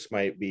how this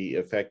might be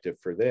effective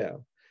for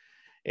them.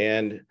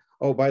 And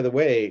oh, by the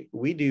way,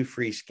 we do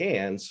free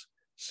scans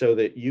so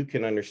that you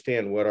can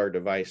understand what our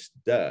device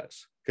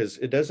does, because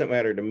it doesn't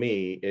matter to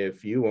me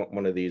if you want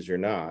one of these or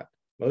not.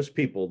 Most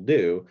people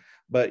do,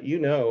 but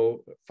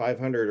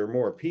 500 or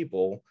more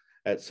people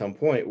at some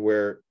point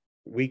where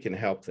we can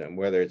help them,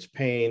 whether it's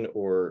pain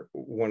or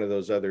one of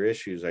those other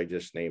issues I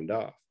just named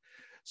off.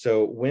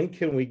 So when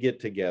can we get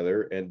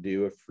together and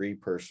do a free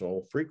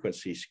personal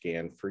frequency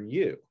scan for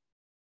you?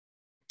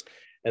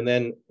 And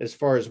then as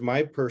far as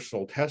my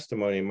personal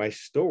testimony, my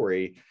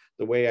story,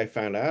 the way I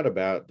found out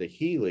about the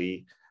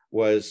Healy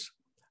was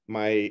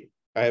I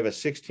have a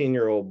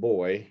 16-year-old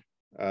boy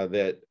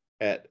that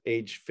at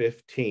age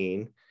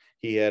 15,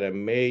 he had a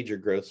major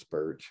growth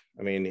spurt.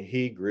 I mean,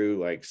 he grew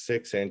like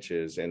 6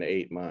 inches in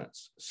 8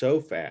 months,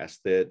 so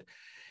fast that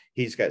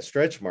he's got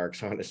stretch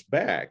marks on his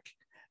back.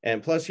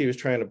 And plus he was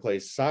trying to play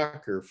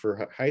soccer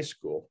for high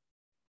school.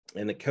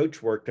 And the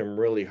coach worked him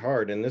really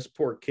hard. And this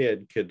poor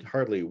kid could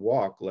hardly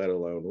walk, let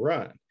alone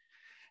run.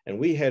 And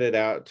we headed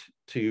out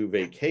to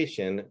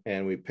vacation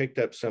and we picked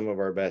up some of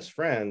our best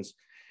friends,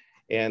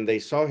 and they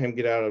saw him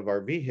get out of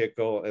our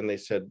vehicle and they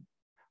said,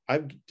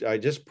 I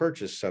just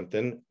purchased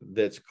something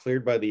that's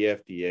cleared by the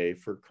FDA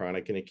for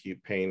chronic and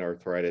acute pain,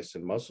 arthritis,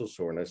 and muscle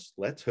soreness.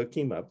 Let's hook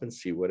him up and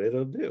see what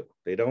it'll do.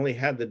 They'd only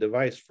had the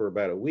device for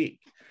about a week.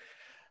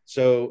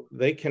 So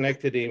they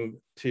connected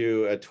him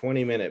to a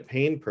 20-minute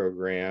pain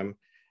program.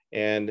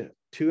 And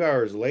 2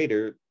 hours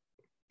later,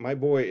 my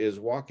boy is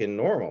walking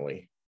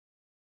normally.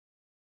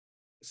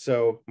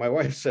 So my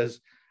wife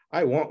says,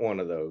 I want one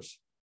of those.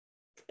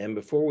 And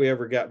before we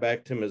ever got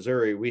back to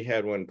Missouri, we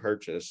had one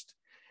purchased.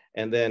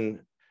 And then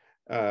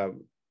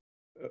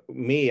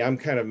I'm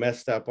kind of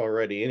messed up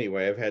already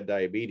anyway. I've had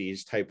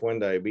diabetes, type 1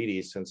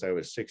 diabetes, since I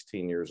was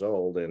 16 years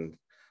old. And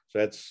so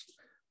that's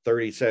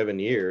 37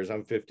 years.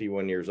 I'm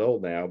 51 years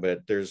old now,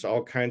 but there's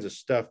all kinds of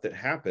stuff that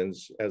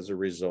happens as a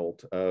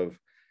result of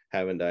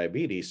having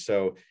diabetes.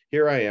 So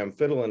here I am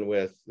fiddling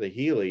with the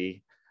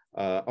Healy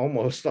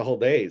almost all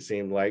day, it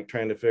seemed like,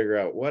 trying to figure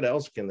out what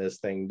else can this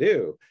thing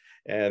do.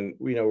 And,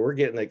 we're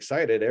getting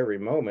excited every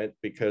moment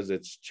because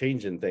it's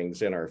changing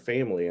things in our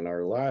family and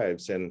our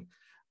lives. And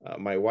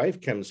my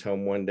wife comes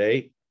home one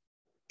day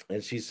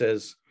and she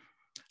says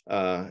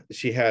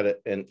she had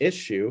an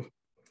issue,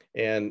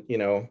 and,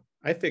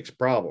 I fix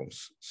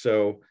problems.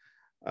 So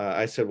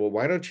I said, well,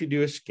 why don't you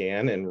do a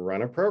scan and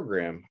run a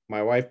program?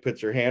 My wife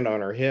puts her hand on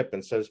her hip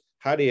and says,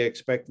 how do you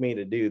expect me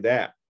to do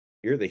that?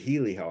 You're the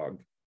Healy hog.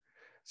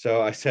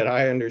 So I said,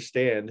 I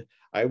understand.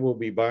 I will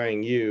be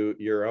buying you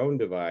your own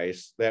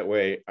device. That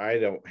way I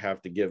don't have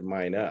to give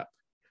mine up.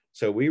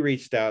 So we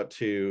reached out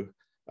to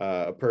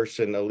a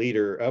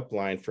leader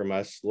upline from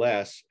us,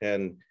 Les,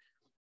 and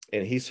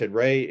he said,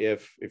 Ray,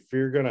 if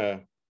you're going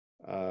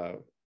to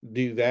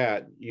do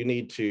that, you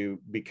need to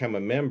become a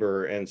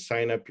member and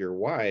sign up your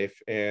wife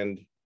and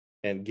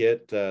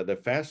get the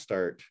Fast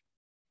Start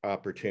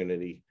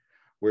opportunity,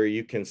 where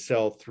you can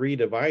sell 3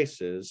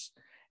 devices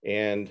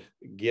and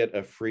get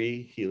a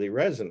free Healy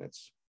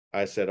resonance.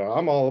 I said, oh,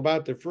 I'm all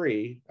about the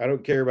free. I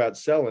don't care about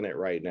selling it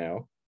right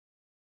now.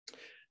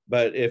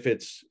 But if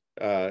it's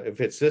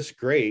this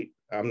great,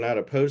 I'm not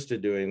opposed to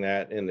doing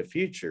that in the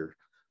future.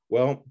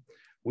 Well,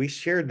 we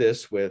shared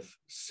this with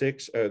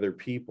 6 other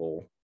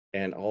people,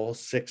 and all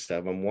 6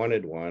 of them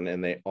wanted one,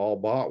 and they all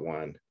bought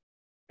one.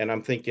 And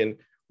I'm thinking,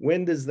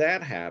 when does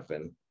that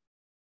happen?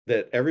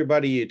 That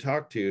everybody you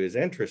talk to is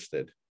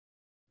interested.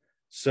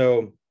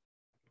 So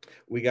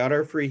we got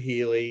our free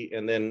Healy,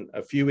 and then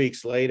a few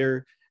weeks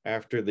later,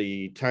 after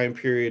the time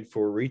period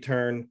for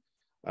return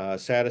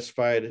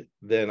satisfied,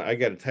 then I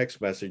got a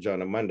text message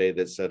on a Monday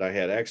that said I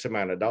had X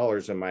amount of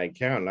dollars in my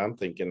account. And I'm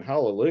thinking,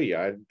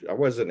 hallelujah, I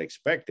wasn't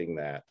expecting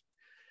that.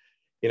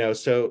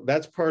 So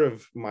that's part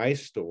of my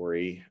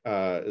story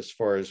as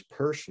far as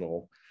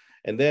personal.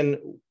 And then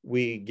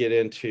we get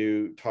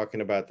into talking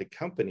about the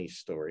company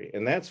story,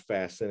 and that's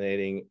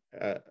fascinating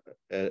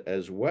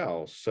as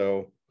well.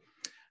 So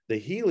the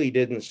Healy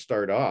didn't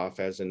start off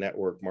as a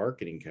network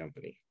marketing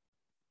company.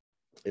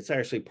 It's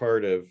actually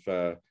part of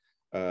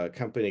a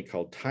company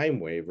called Time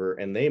Waver,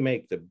 and they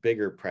make the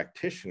bigger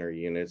practitioner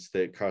units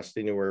that cost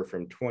anywhere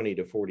from $20,000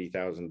 to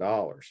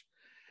 $40,000.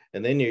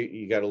 And then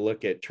you got to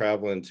look at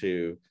traveling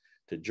to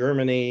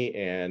Germany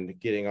and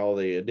getting all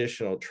the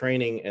additional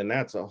training. And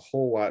that's a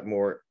whole lot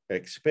more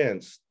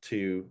expense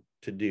to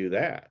do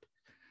that.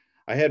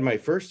 I had my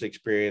first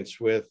experience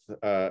with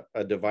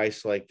a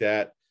device like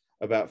that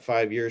about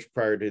 5 years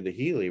prior to the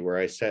Healy, where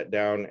I sat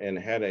down and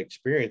had an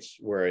experience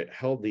where it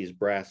held these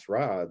brass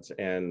rods,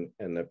 and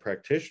the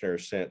practitioner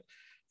sent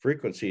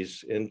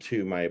frequencies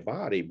into my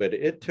body, but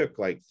it took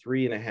like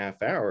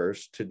 3.5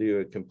 hours to do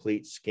a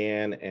complete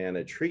scan and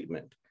a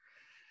treatment.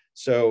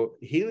 So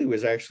Healy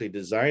was actually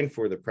designed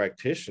for the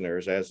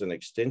practitioners as an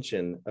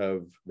extension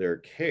of their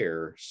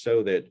care,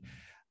 so that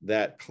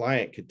that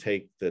client could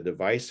take the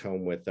device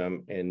home with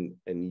them and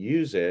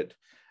use it,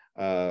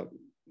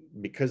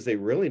 because they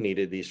really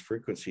needed these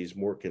frequencies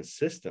more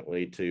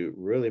consistently to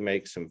really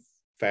make some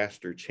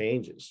faster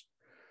changes.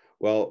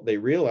 Well, they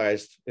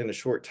realized in a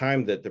short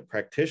time that the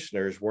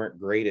practitioners weren't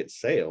great at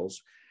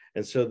sales.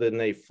 And so then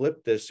they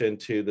flipped this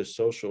into the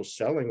social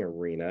selling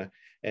arena,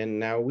 and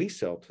now we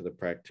sell to the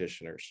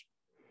practitioners.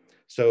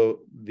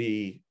 So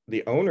the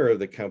owner of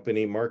the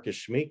company, Marcus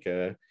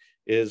Schmika,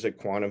 is a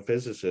quantum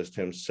physicist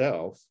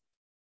himself.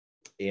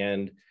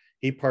 And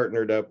he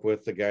partnered up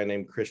with a guy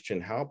named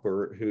Christian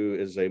Halper, who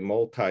is a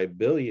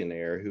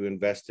multi-billionaire who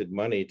invested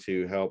money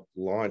to help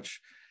launch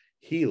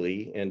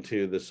Healy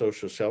into the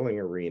social selling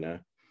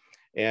arena.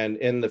 And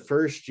in the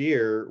first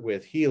year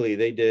with Healy,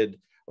 they did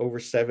over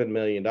 $7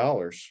 million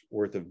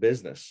worth of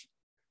business.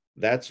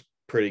 That's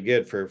pretty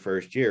good for a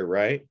first year,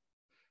 right?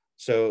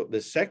 So the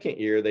second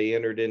year, they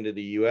entered into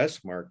the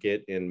US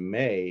market in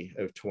May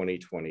of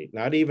 2020,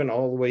 not even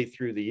all the way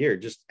through the year,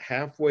 just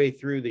halfway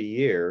through the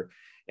year.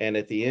 And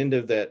at the end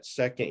of that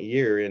second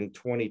year in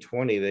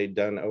 2020, they'd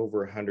done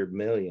over $100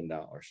 million.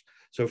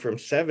 So from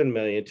 7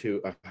 million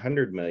to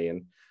 100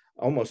 million,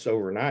 almost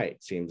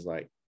overnight, seems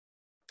like.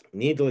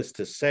 Needless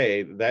to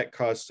say, that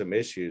caused some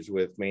issues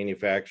with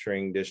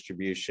manufacturing,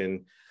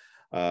 distribution,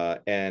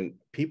 and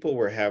people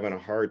were having a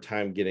hard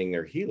time getting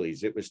their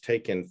Healys. It was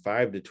taking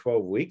 5 to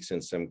 12 weeks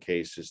in some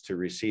cases to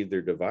receive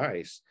their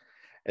device.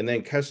 And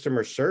then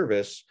customer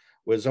service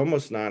was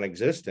almost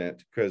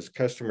non-existent because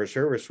customer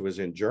service was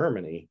in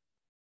Germany.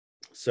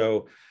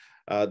 So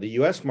the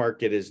US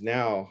market is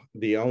now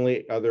the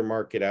only other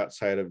market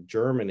outside of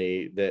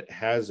Germany that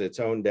has its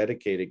own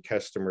dedicated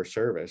customer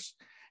service.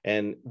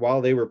 And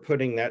while they were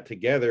putting that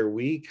together,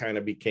 we kind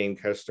of became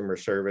customer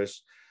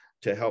service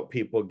to help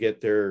people get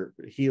their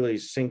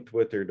Healys synced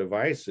with their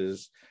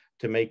devices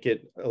to make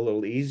it a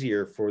little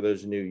easier for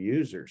those new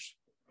users.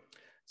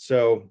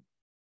 So,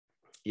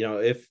 you know,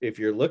 if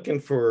you're looking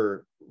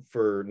for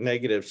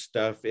negative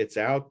stuff, it's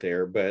out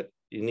there, but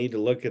you need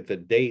to look at the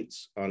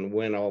dates on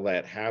when all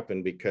that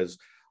happened, because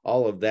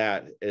all of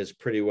that is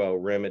pretty well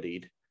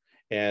remedied.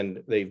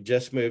 And they've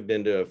just moved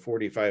into a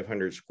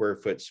 4,500 square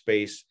foot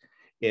space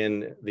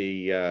in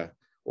the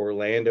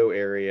Orlando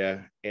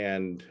area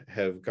and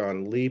have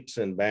gone leaps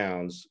and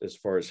bounds as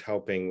far as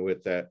helping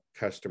with that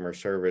customer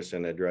service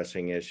and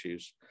addressing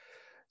issues.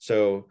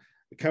 So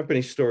the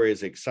company story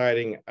is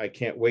exciting. I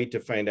can't wait to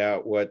find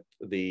out what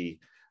the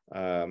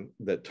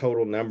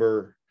total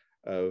number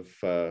of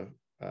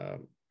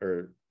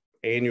or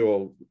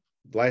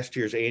last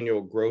year's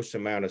annual gross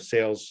amount of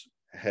sales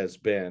has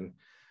been.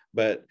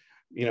 But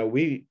you know,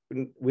 we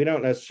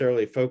don't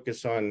necessarily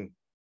focus on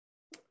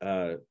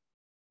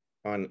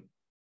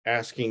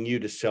asking you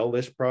to sell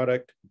this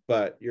product,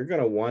 but you're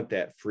going to want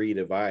that free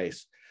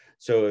device.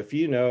 So if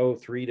you know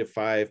 3 to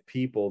 5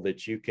 people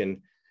that you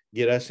can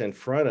get us in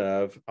front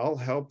of, I'll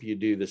help you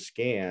do the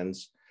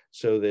scans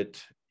so that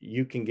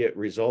you can get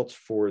results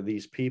for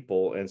these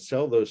people and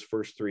sell those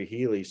first 3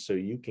 Healys so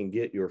you can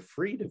get your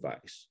free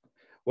device.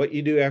 What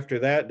you do after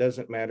that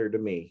doesn't matter to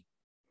me.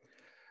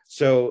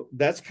 So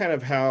that's kind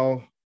of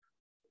how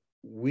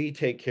we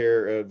take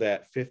care of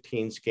that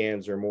 15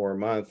 scans or more a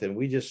month, and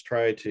we just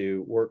try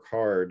to work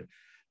hard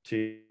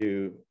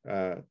to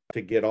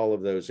get all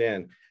of those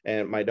in.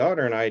 And my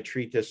daughter and I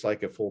treat this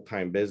like a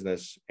full-time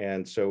business,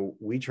 and so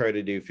we try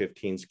to do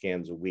 15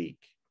 scans a week.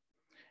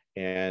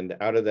 And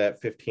out of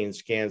that 15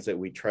 scans that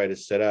we try to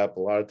set up,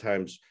 a lot of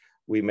times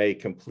we may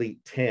complete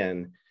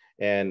 10,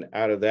 and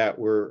out of that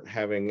we're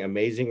having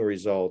amazing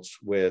results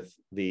with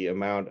the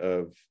amount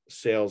of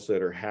sales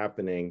that are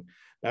happening,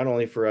 not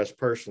only for us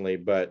personally,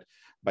 but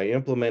by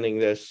implementing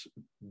this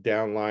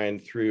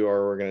downline through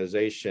our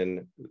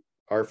organization,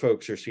 our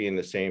folks are seeing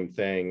the same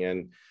thing.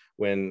 And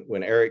when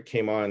Eric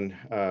came on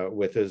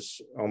with us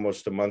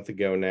almost a month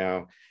ago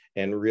now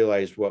and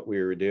realized what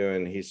we were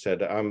doing, he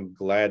said, I'm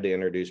glad to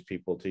introduce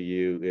people to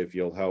you if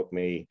you'll help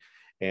me.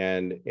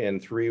 And in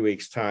 3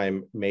 weeks'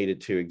 time, made it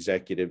to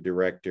executive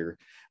director.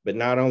 But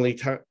not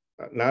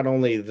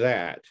only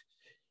that,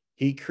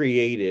 he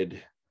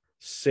created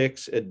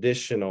 6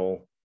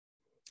 additional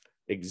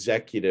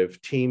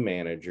executive team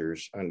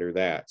managers under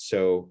that.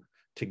 So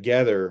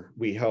together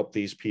we help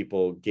these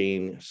people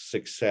gain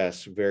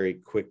success very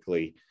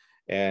quickly.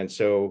 And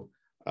so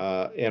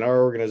in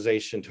our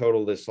organization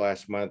total this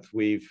last month,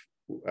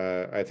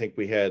 I think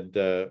we had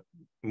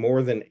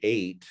more than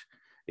 8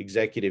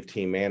 executive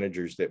team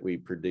managers that we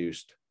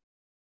produced.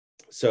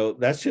 So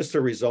that's just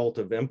a result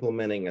of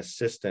implementing a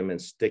system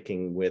and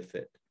sticking with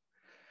it.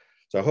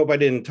 So I hope I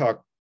didn't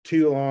talk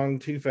too long,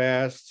 too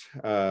fast.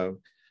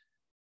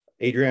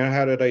 Adriana,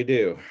 how did I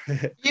do?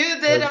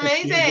 You did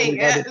amazing.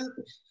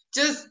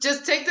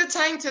 Just take the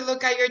time to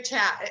look at your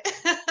chat.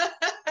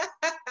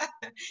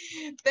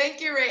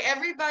 Thank you, Ray.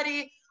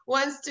 Everybody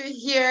wants to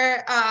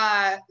hear,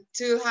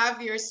 to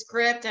have your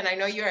script, and I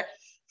know you're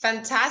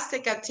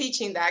fantastic at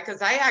teaching that,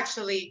 because I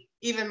actually,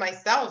 even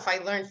myself, I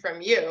learned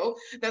from you.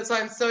 That's why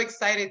I'm so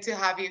excited to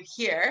have you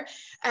here.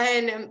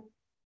 And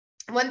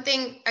one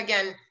thing,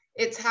 again,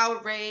 it's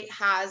how Ray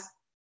has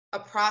a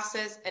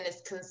process and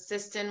is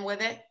consistent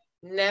with it,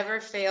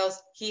 never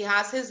fails. He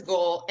has his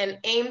goal and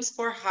aims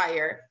for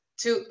higher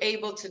to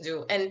able to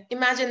do. And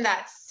imagine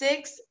that,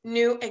 6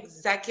 new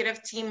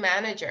executive team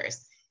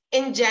managers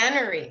in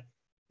January.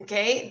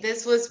 Okay,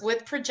 this was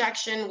with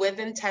projection, with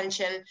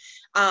intention,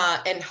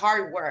 and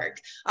hard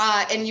work.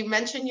 And you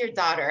mentioned your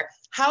daughter.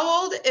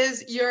 How old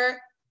is your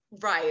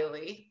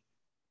Riley?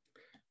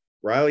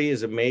 Riley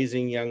is an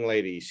amazing young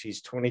lady.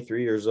 She's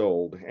 23 years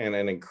old and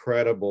an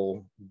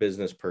incredible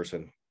business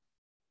person.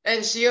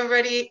 And she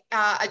already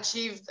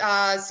achieved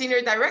senior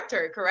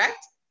director,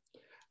 correct?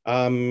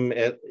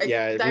 Yeah, at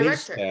director.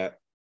 Least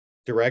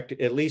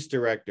that. At least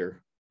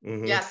director.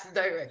 Mm-hmm. Yes,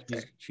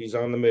 director. She's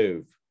on the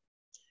move.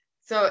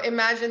 So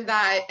imagine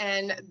that,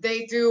 and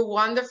they do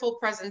wonderful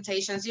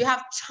presentations. You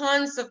have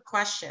tons of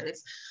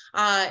questions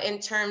in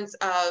terms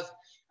of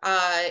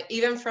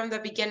even from the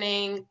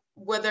beginning,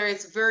 whether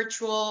it's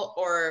virtual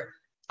or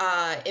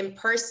in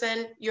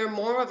person. You're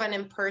more of an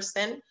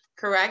in-person,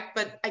 correct?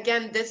 But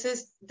again,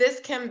 this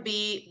can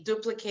be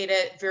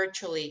duplicated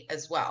virtually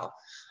as well.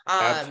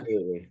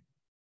 Absolutely.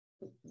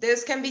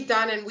 This can be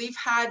done, and we've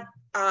had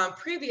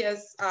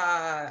previous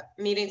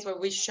meetings where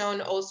we've shown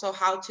also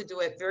how to do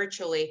it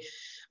virtually.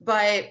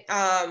 But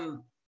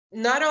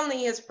not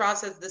only his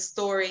process, the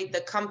story, the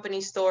company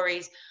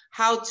stories,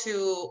 how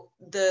to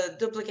the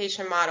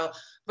duplication model,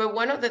 but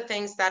one of the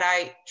things that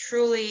I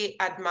truly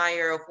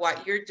admire of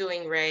what you're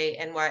doing, Ray,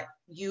 and what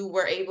you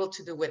were able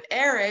to do with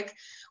Eric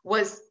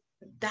was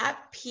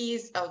that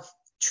piece of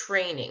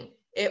training.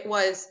 It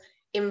was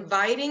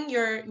inviting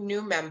your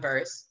new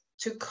members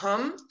to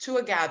come to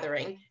a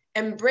gathering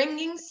and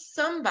bringing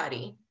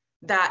somebody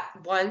that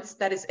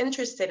is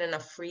interested in a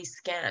free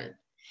scan.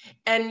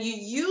 And you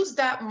use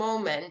that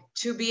moment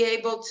to be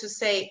able to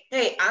say,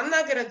 hey, I'm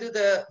not going to do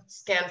the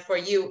scan for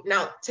you.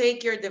 Now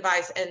take your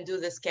device and do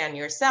the scan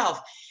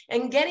yourself.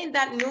 And getting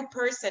that new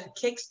person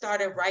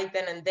kickstarted right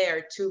then and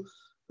there to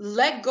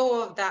let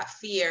go of that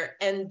fear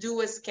and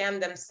do a scan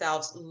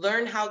themselves,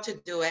 learn how to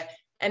do it.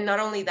 And not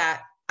only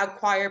that,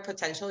 acquire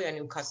potentially a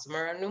new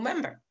customer, a new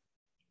member.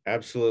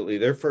 Absolutely.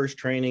 Their first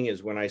training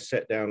is when I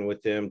sat down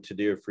with them to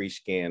do a free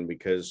scan,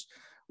 because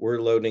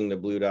we're loading the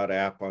Blue Dot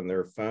app on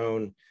their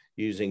phone,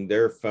 using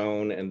their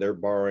phone, and they're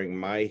borrowing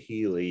my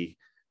Healy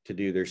to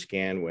do their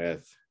scan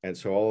with. And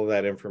so all of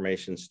that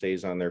information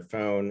stays on their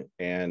phone.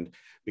 And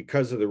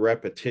because of the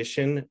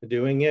repetition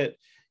doing it,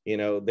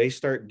 they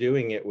start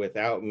doing it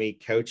without me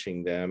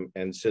coaching them.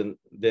 And so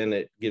then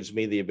it gives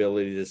me the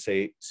ability to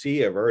say,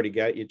 see, I've already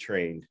got you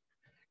trained,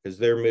 because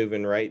they're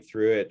moving right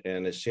through it.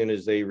 And as soon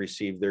as they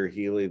receive their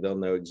Healy, they'll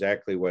know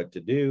exactly what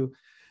to do.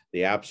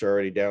 The apps are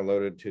already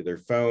downloaded to their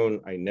phone.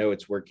 I know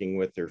it's working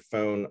with their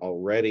phone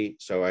already,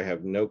 so I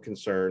have no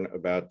concern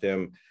about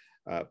them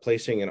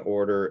placing an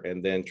order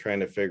and then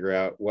trying to figure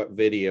out what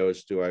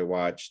videos do I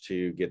watch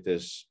to get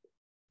this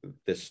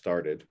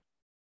started.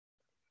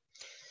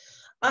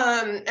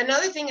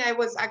 Another thing I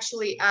was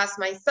actually asked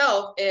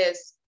myself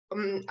is,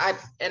 and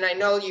I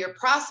know your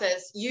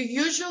process, you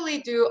usually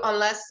do,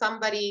 unless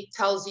somebody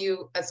tells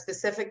you a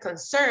specific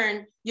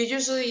concern, you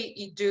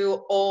do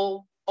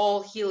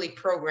all Healy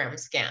program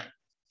scan.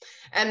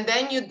 And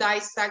then you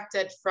dissect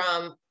it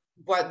from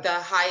what the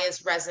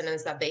highest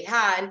resonance that they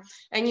had.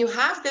 And you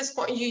have this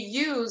point, you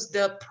use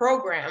the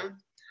program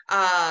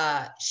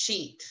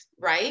sheet,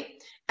 right?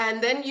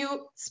 And then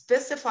you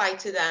specify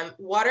to them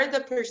what are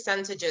the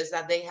percentages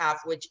that they have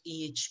with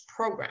each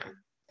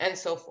program and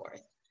so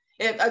forth.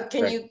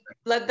 Can you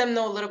let them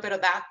know a little bit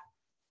of that?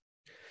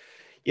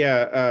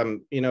 Yeah,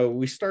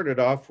 we started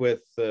off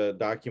with the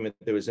document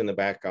that was in the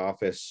back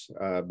office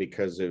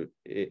because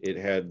it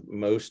had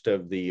most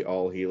of the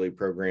all Healy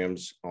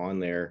programs on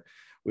there.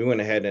 We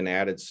went ahead and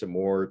added some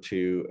more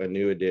to a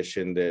new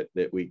edition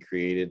that we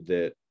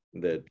created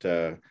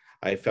that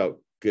I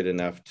felt good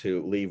enough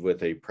to leave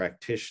with a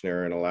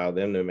practitioner and allow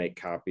them to make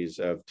copies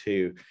of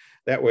too.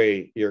 That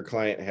way your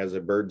client has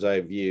a bird's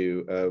eye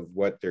view of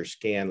what their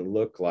scan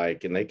looked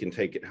like, and they can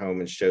take it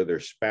home and show their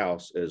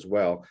spouse as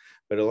well.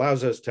 But it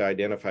allows us to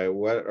identify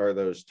what are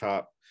those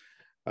top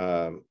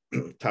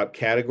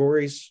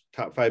categories,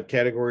 top 5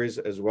 categories,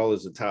 as well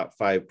as the top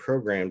 5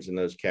 programs in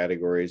those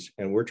categories.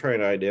 And we're trying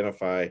to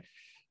identify,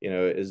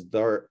 is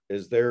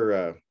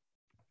there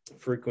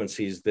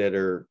frequencies that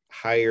are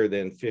higher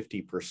than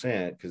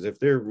 50%? Because if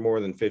they're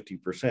more than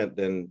 50%,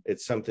 then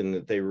it's something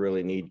that they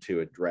really need to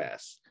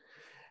address.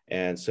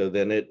 And so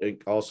then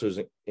it also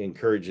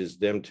encourages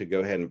them to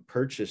go ahead and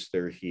purchase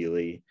their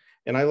Healy.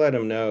 And I let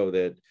them know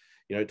that,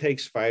 you know, it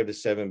takes 5 to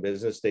 7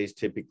 business days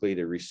typically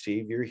to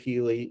receive your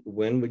Healy.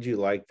 When would you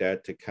like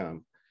that to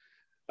come?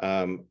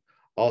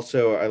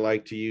 Also, I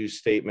like to use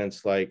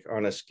statements like,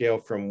 on a scale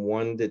from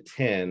 1 to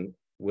 10,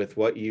 with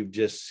what you've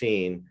just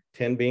seen,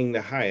 10 being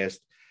the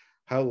highest,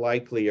 how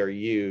likely are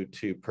you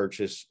to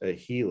purchase a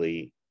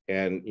Healy?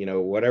 And, you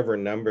know, whatever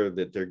number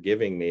that they're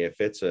giving me,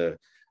 if it's a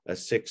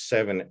 6,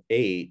 7,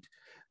 8,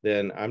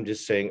 then I'm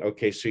just saying,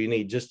 okay, so you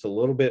need just a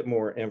little bit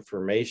more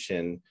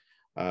information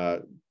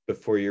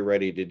before you're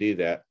ready to do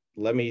that.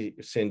 Let me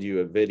send you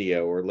a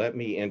video, or let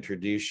me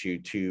introduce you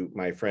to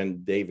my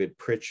friend David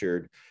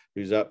Pritchard,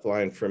 who's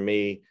upline from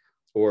me,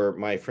 or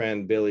my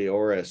friend Billy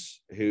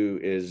Orris, who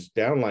is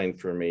downline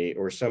for me,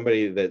 or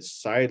somebody that's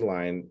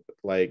sideline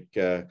like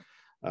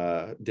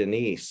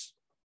Denise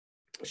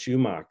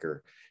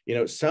Schumacher. You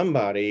know,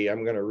 somebody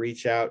I'm going to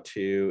reach out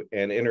to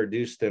and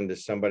introduce them to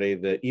somebody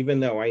that, even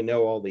though I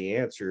know all the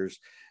answers,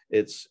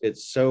 it's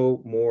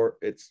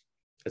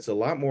a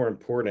lot more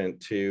important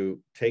to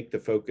take the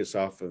focus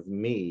off of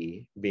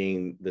me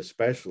being the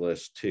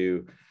specialist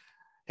to,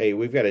 hey,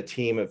 we've got a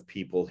team of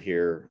people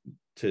here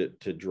to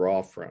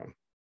draw from.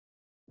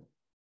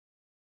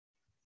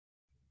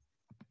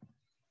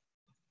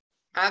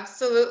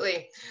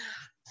 Absolutely.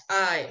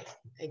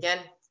 Again,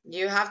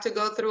 you have to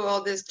go through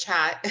all this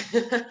chat.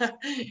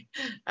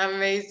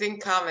 Amazing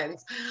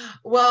comments.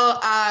 Well,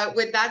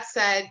 with that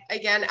said,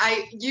 again,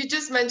 you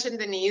just mentioned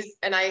Denise,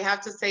 and I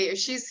have to say, if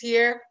she's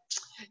here,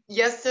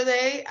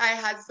 yesterday I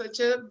had such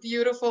a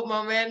beautiful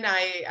moment.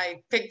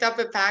 I picked up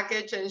a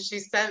package and she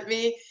sent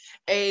me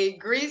a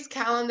Greece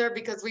calendar,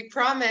 because we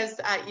promised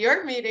at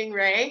your meeting,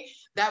 Ray,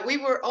 that we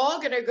were all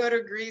going to go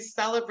to Greece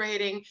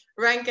celebrating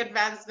rank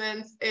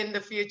advancements in the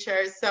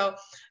future. So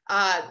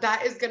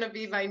that is going to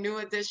be my new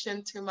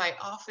addition to my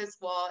office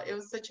wall. It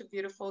was such a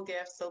beautiful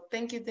gift. So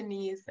thank you,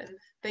 Denise, and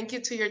thank you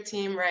to your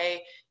team,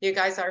 Ray. You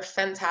guys are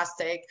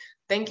fantastic.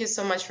 Thank you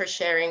so much for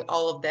sharing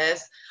all of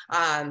this.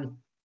 And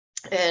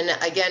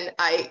again,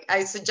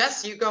 I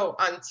suggest you go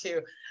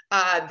onto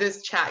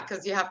this chat,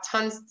 because you have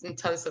tons and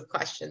tons of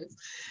questions.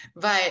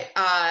 But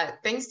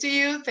thanks to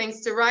you, thanks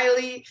to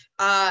Riley,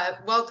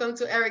 welcome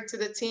to Eric, to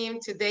the team,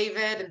 to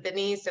David and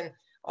Denise, and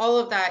all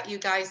of that you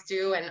guys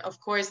do. And of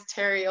course,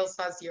 Terry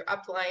also has your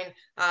upline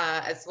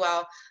as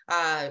well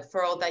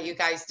for all that you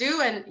guys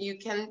do. And you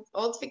can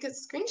all take a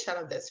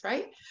screenshot of this,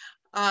 right?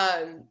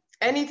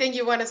 Anything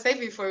you want to say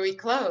before we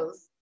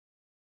close?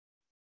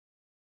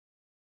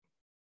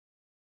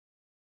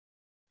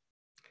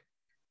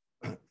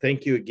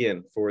 Thank you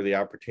again for the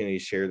opportunity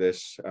to share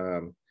this.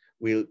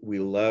 We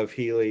love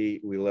Healy.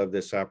 We love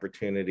this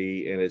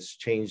opportunity, and it's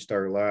changed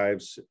our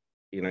lives.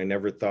 You know, I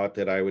never thought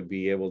that I would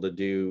be able to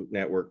do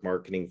network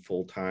marketing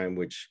full time,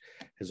 which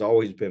has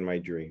always been my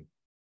dream.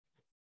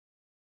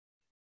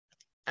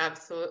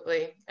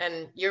 Absolutely.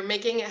 And you're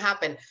making it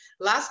happen.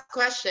 Last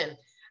question,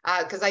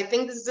 because I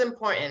think this is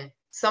important.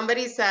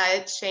 Somebody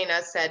said,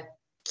 Shayna said,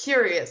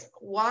 curious,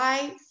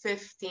 why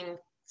 15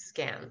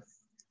 scans?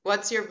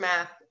 What's your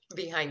math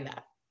behind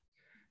that?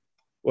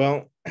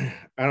 Well, I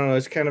don't know.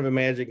 It's kind of a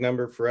magic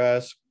number for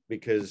us,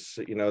 because,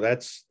 you know,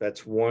 that's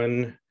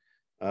one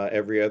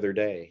every other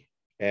day.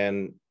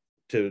 And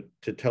to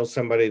tell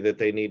somebody that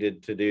they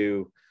needed to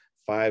do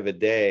 5 a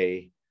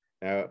day,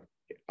 now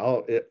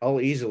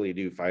I'll easily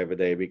do 5 a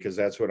day, because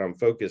that's what I'm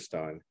focused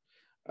on.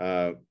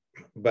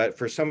 But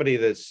for somebody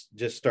that's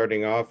just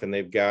starting off and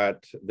they've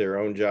got their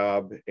own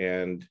job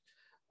and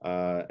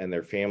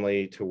their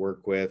family to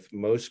work with,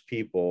 most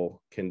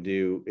people can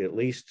do at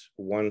least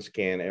 1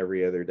 scan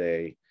every other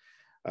day.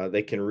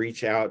 They can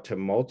reach out to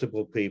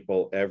multiple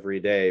people every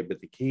day,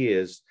 but the key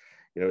is,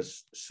 you know,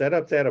 set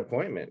up that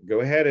appointment.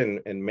 Go ahead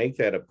and make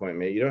that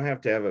appointment. You don't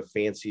have to have a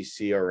fancy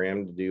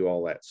CRM to do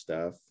all that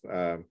stuff.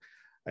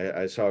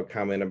 I saw a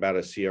comment about a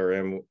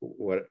CRM.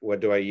 What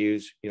do I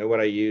use? You know what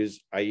I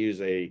use? I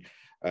use a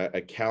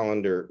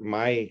calendar,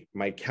 my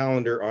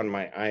calendar on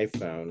my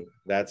iPhone.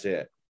 That's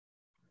it.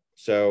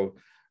 So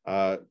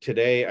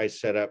today I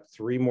set up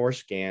 3 more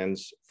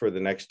scans for the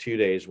next 2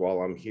 days while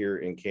I'm here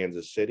in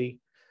Kansas City,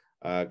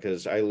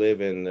 because I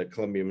live in the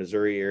Columbia,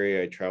 Missouri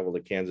area. I travel to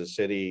Kansas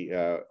City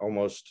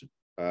almost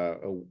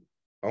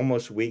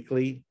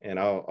weekly, and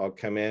I'll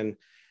come in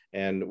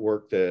and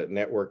work the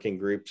networking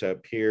groups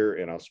up here,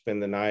 and I'll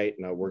spend the night,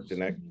 and I'll work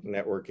the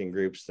networking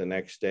groups the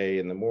next day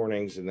in the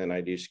mornings, and then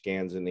I do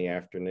scans in the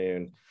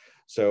afternoon.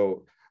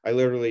 So I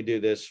literally do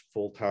this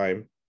full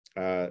time.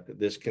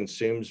 This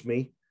consumes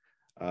me.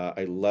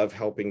 I love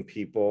helping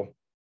people,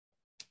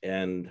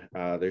 and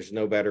there's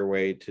no better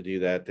way to do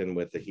that than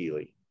with the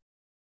Healy.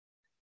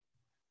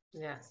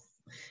 Yes.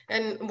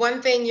 And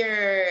one thing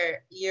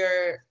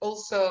you're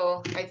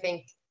also, I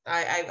think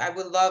I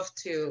would love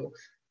to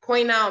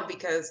point out,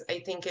 because I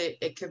think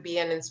it could be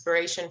an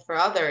inspiration for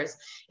others,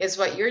 is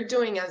what you're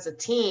doing as a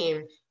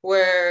team,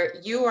 where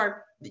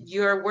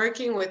you're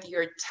working with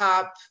your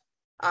top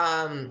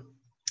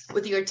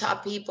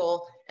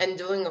people and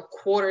doing a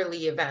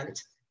quarterly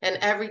event. And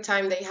every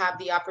time they have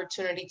the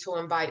opportunity to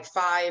invite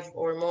 5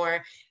 or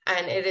more,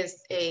 and it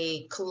is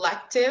a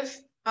collective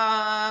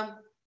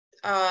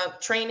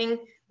training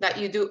that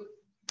you do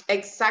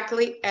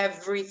exactly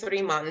every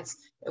 3 months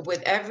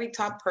with every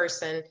top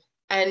person,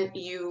 and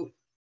you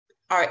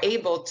are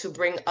able to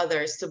bring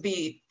others to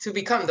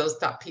become those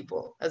top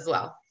people as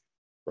well.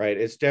 Right.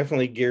 It's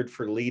definitely geared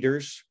for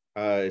leaders.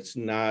 It's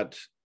not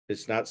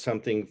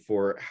something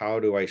for how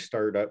do I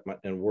start up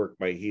and work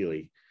my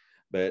Healy,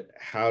 but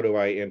how do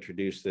I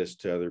introduce this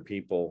to other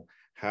people?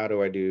 How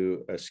do I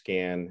do a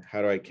scan?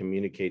 How do I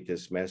communicate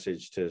this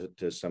message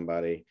to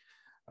somebody?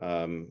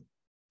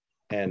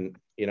 And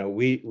you know,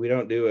 we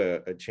don't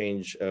do a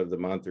change of the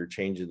month or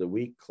change of the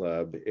week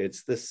club.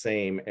 It's the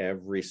same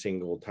every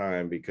single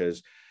time,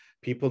 because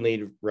people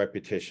need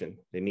repetition.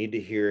 They need to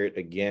hear it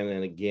again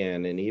and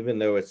again. And even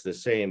though it's the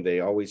same, they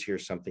always hear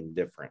something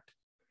different.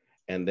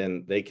 And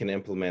then they can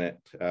implement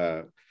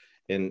it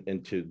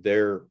into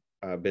their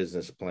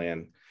business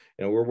plan.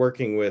 You know, we're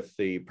working with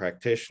the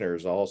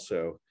practitioners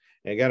also.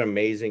 And I got an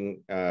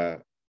amazing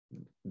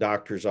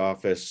doctor's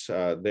office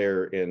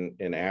there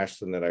in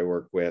Ashland that I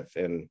work with.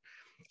 And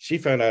she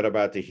found out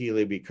about the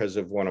Healy because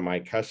of one of my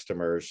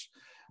customers.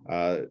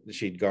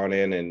 She'd gone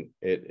in, and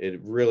it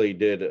really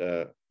did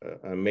an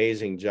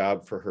amazing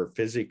job for her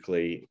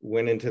physically,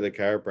 went into the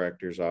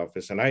chiropractor's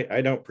office. And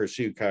I don't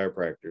pursue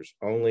chiropractors,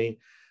 only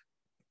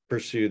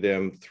pursue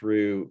them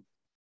through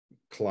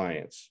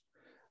clients.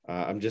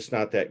 I'm just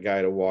not that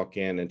guy to walk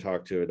in and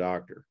talk to a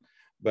doctor.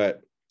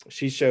 But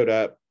she showed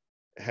up,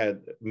 had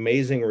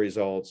amazing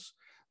results.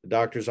 The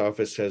doctor's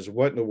office says,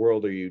 "What in the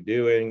world are you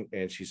doing?"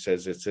 And she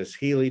says, "It's this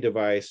Healy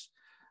device."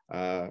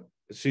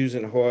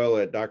 Susan Hoyle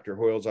at Dr.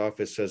 Hoyle's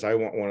office says, "I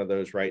want one of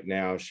those right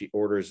now." She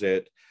orders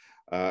it.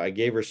 I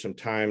gave her some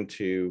time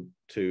to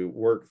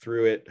work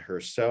through it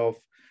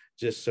herself,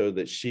 just so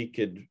that she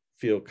could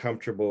feel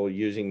comfortable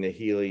using the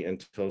Healy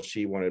until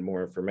she wanted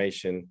more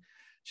information.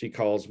 She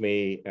calls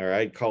me, or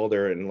I called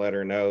her and let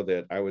her know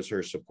that I was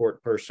her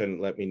support person,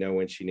 let me know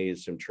when she needed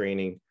some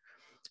training.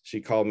 She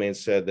called me and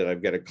said that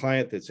I've got a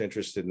client that's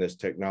interested in this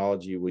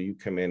technology. Will you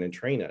come in and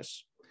train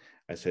us?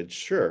 I said,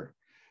 sure.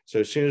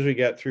 So as soon as we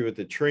got through with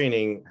the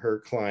training, her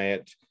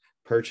client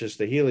purchased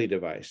the Healy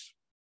device.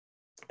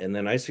 And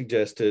then I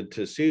suggested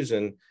to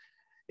Susan,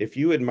 if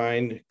you would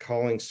mind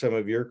calling some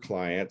of your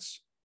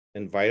clients,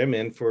 invite them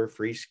in for a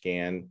free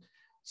scan,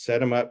 set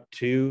them up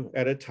 2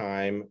 at a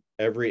time,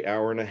 every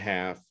hour and a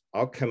half.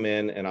 I'll come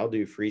in and I'll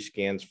do free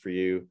scans for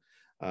you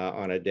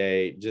on a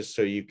day, just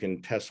so you can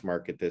test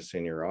market this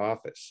in your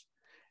office.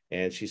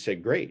 And she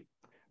said, great.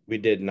 We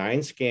did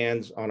 9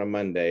 scans on a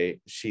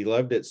Monday. She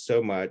loved it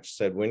so much,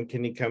 said, when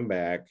can you come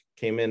back?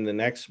 Came in the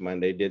next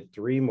Monday, did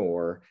 3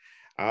 more.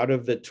 Out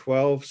of the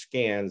 12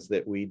 scans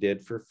that we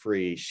did for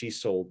free, she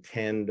sold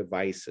 10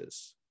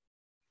 devices.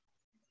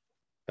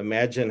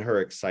 Imagine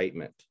her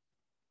excitement.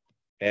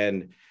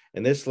 And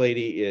this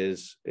lady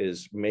is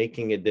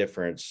making a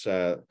difference.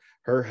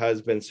 Her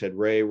husband said,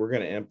 Ray, we're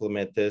going to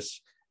implement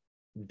this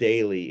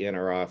daily in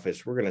our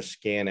office. We're going to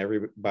scan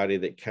everybody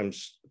that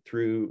comes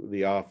through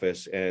the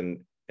office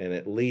and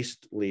at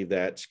least leave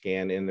that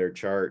scan in their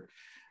chart.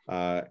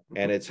 And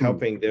it's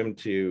helping them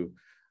to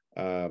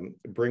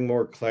bring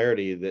more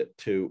clarity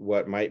to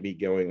what might be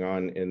going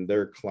on in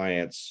their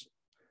clients'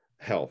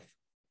 health.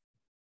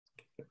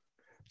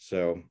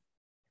 So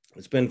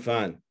it's been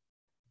fun.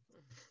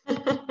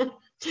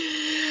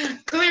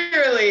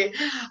 Clearly.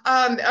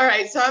 All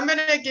right, so I'm going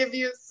to give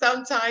you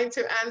some time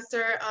to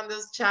answer on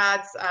those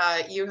chats.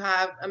 You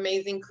have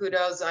amazing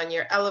kudos on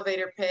your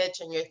elevator pitch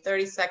and your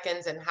 30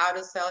 seconds and how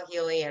to sell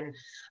Healy. And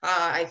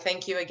I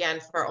thank you again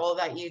for all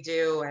that you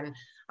do, and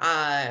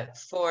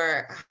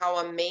for how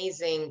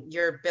amazing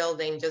you're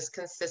building just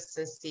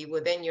consistency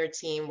within your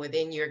team,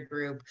 within your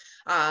group,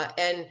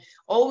 and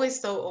always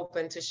so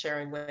open to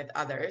sharing with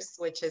others,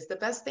 which is the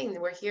best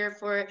thing. We're here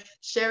for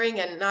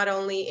sharing and not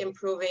only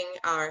improving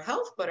our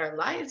health, but our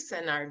lives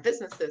and our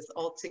businesses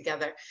all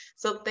together.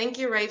 So thank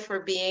you, Ray,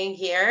 for being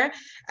here.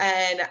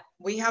 And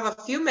we have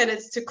a few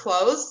minutes to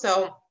close.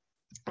 So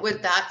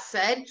with that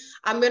said,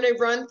 I'm going to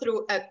run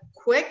through a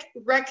quick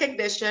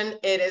recognition.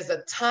 It is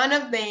a ton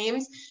of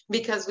names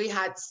because we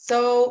had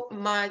so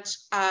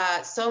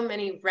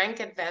many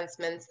rank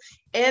advancements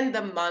in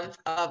the month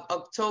of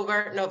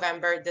October,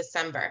 November,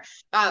 December.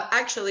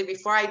 Actually,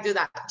 before I do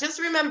that,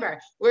 just remember,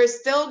 we're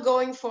still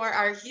going for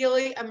our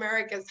Healy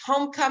Americas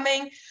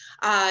Homecoming.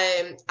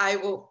 I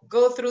will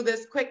go through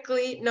this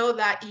quickly. Know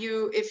that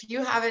if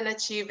you haven't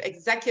achieved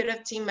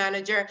executive team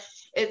manager,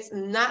 it's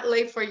not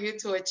late for you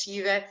to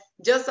achieve it.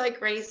 Just like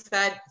Ray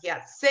said, he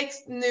had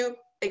 6 new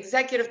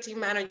executive team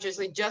managers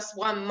in just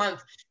 1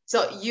 month.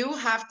 So you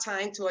have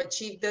time to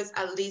achieve this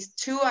at least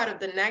 2 out of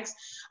the next,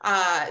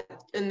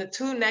 in the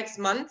 2 next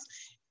months.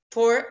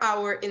 For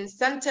our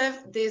incentive,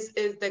 this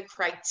is the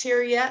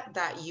criteria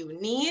that you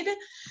need.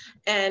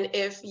 And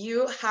if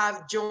you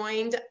have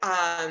joined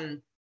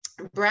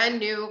brand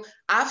new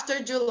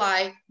after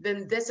July,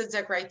 then this is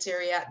the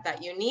criteria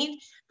that you need,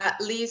 at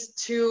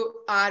least 2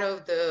 out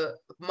of the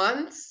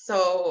months.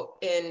 So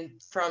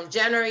from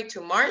January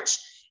to March.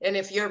 And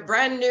if you're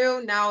brand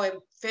new now in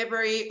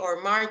February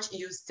or March,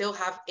 you still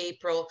have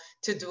April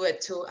to do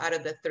it 2 out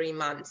of the 3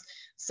 months.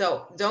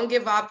 So don't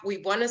give up. We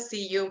want to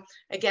see you.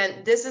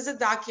 Again, this is a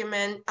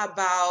document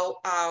about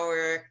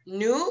our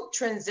new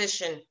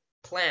transition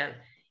plan.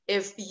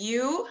 If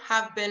you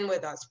have been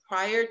with us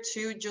prior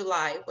to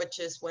July, which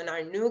is when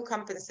our new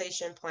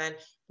compensation plan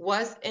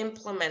was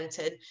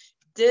implemented,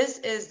 this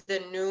is the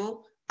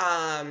new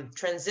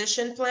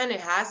transition plan. It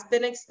has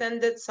been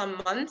extended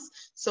some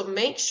months. So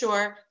make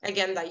sure,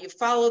 again, that you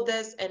follow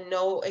this and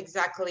know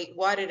exactly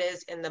what it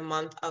is in the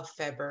month of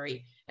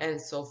February and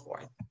so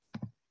forth.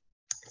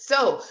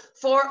 So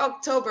for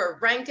October,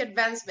 rank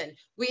advancement,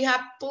 we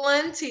have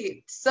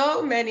plenty,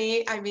 so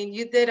many. I mean,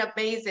 you did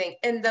amazing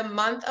in the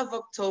month of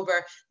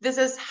October. This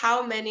is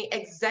how many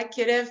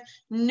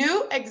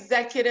new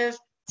executive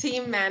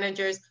team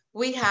managers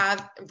we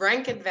have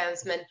rank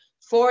advancement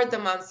for the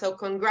month. So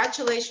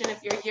congratulations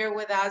if you're here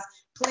with us.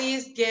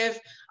 Please give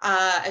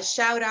a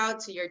shout out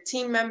to your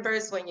team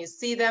members when you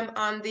see them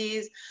on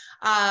these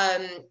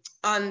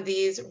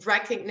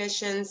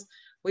recognitions.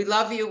 We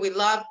love you. We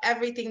love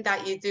everything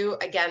that you do.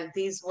 Again,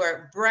 these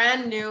were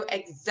brand new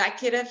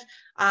executive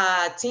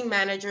team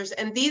managers,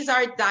 and these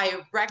are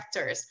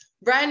directors,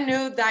 brand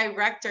new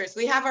directors.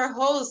 We have our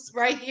host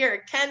right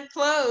here, Ken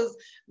Close,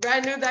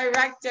 brand new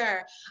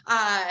director.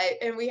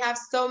 And we have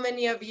so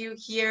many of you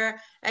here.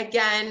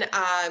 Again,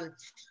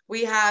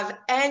 we have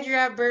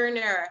Andrea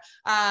Berner.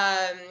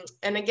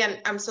 And again,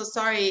 I'm so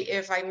sorry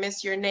if I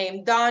missed your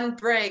name. Don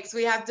Briggs.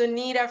 We have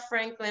Donita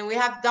Franklin. We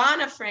have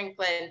Donna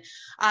Franklin.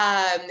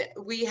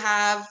 We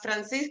have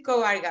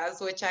Francisco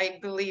Vargas, which I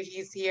believe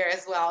he's here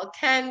as well.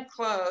 Ken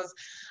Close.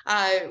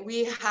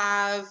 We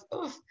have,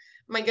 oh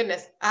my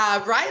goodness,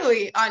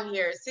 Riley on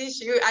here. See,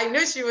 I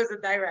knew she was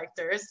a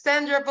director.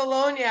 Sandra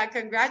Bologna,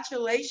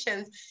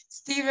 congratulations.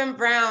 Stephen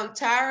Brown,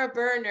 Tara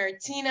Berner,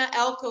 Tina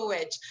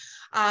Elkowich.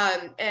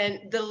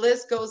 And the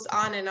list goes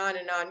on and on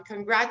and on.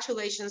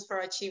 Congratulations for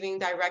achieving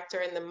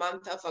director in the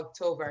month of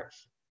October.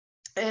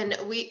 And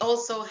we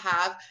also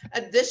have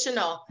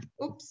additional,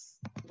 oops,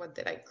 what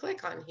did I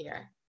click on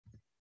here?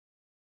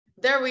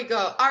 There we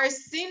go. Our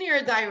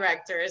senior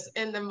directors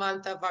in the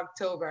month of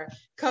October.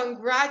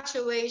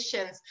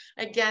 Congratulations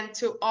again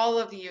to all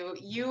of you.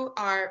 You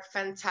are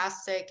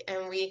fantastic,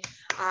 and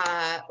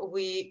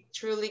we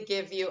truly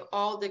give you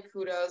all the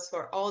kudos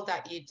for all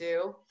that you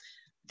do.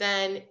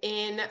 Then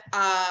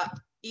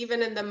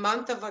even in the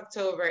month of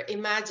October,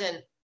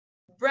 imagine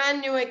brand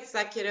new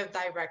executive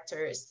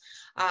directors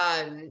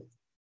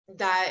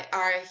that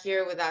are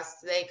here with us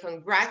today.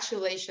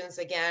 Congratulations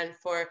again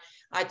for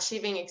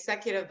achieving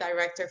executive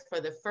director for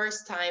the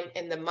first time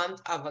in the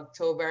month of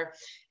October.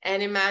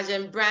 And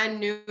imagine brand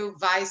new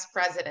vice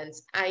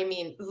presidents. I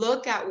mean,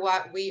 look at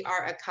what we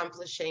are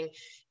accomplishing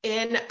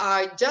in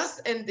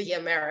just in the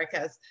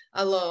Americas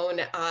alone.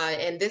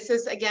 And this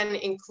is again,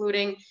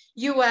 including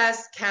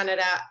US,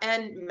 Canada,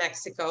 and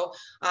Mexico.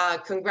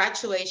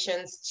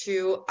 Congratulations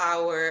to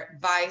our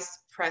vice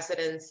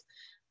presidents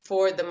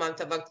for the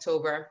month of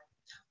October.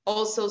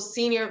 Also,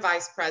 senior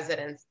vice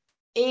presidents,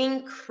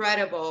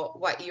 incredible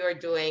what you're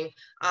doing.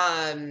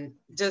 And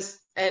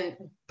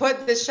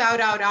put the shout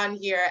out on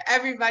here.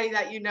 Everybody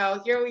that you know,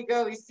 here we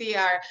go. We see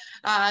our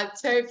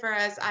Terry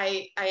Perez.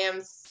 I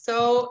am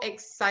so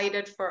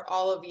excited for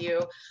all of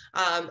you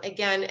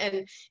again.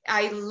 And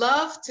I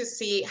love to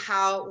see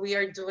how we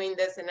are doing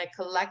this in a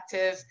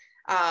collective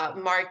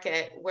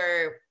market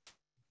where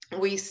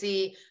we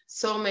see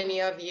so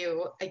many of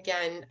you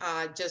again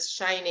just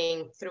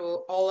shining through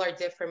all our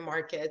different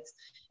markets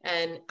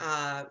and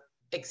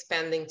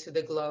expanding to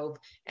the globe.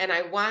 And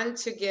I want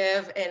to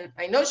give, and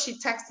I know she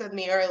texted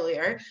me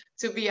earlier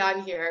to be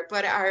on here,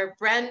 but our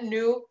brand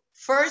new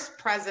first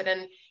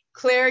president,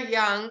 Claire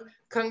Young.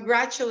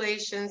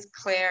 Congratulations,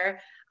 Claire.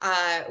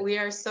 We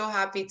are so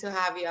happy to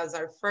have you as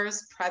our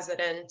first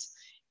president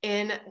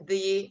in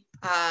the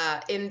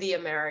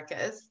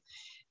Americas.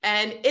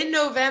 And in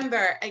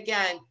November,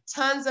 again,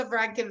 tons of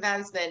rank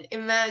advancement.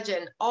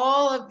 Imagine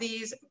all of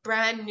these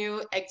brand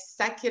new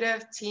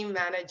executive team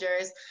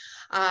managers.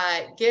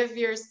 Give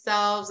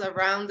yourselves a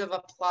round of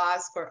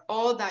applause for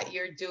all that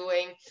you're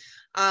doing.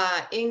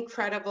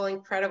 Incredible,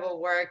 incredible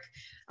work.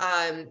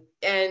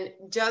 And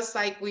just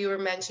like we were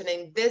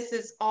mentioning, this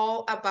is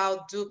all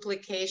about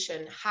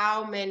duplication.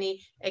 How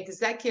many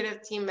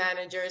executive team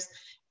managers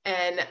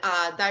and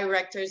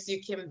directors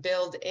you can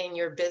build in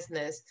your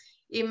business.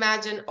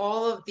 Imagine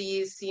all of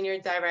these senior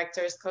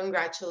directors.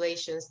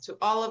 Congratulations to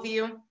all of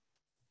you.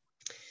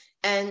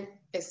 And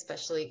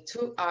especially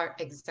to our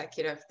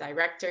executive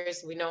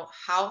directors. We know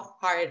how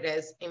hard it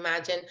is.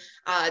 Imagine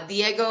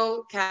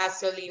Diego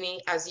Castellini,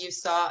 as you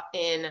saw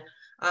in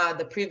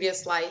the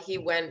previous slide, he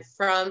went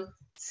from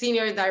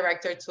senior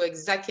director to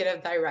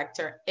executive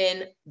director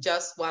in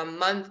just 1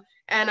 month.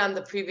 And on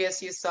the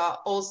previous, you saw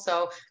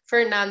also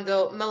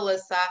Fernando,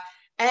 Melissa,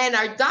 and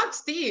our dog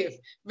Steve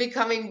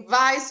becoming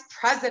vice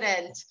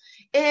president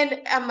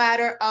in a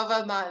matter of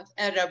a month,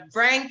 and a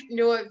brand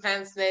new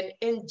advancement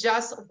in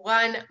just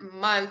 1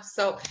 month.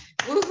 So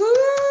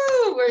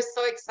woohoo, we're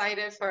so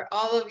excited for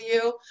all of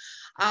you.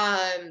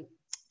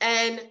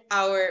 And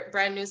our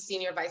brand new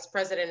senior vice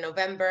president in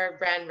November,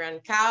 Brand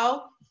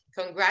Rancow,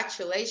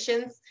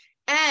 congratulations.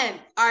 And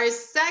our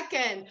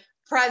second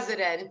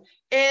president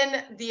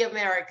in the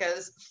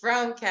Americas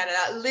from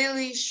Canada,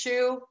 Lily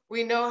Shu.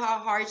 We know how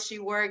hard she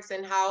works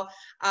and how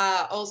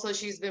also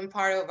she's been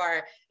part of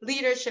our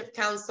leadership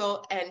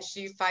council, and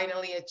she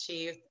finally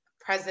achieved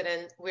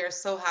president. We're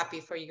so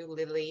happy for you,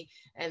 Lily,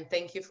 and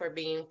thank you for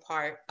being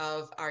part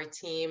of our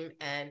team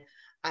and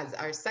as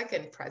our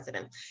second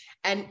president.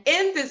 And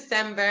in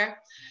December,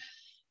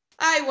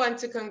 I want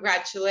to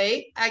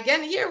congratulate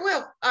again here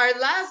with our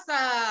last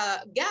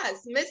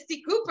guest,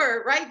 Misty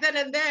Cooper, right then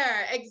and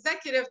there,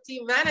 executive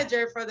team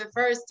manager for the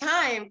first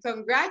time.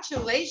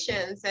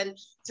 Congratulations, and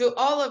to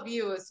all of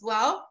you as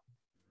well.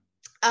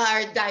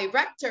 Our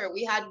director,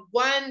 we had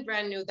one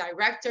brand new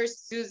director,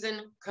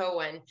 Susan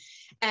Cohen,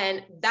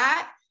 and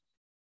that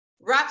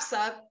wraps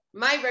up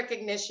my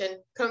recognition.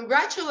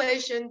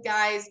 Congratulations,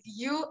 guys.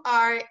 You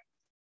are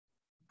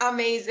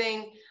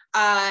amazing.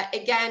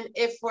 Again,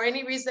 if for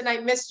any reason I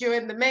missed you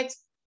in the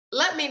mix,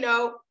 let me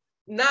know.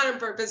 Not on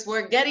purpose.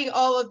 We're getting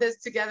all of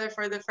this together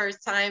for the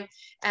first time,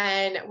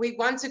 and we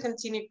want to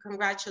continue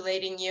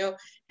congratulating you,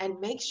 and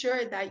make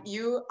sure that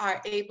you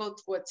are able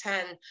to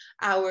attend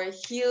our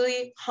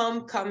Healy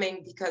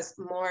Homecoming, because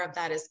more of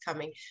that is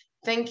coming.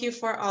 Thank you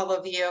for all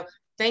of you.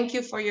 Thank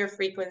you for your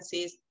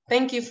frequencies.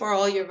 Thank you for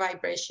all your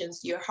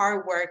vibrations, your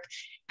hard work,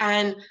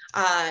 and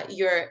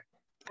your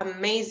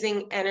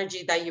amazing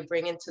energy that you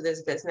bring into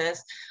this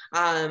business.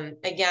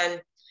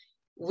 Again,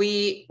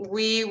 we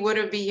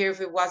wouldn't be here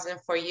if it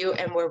wasn't for you,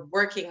 and we're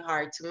working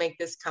hard to make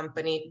this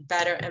company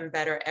better and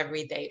better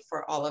every day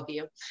for all of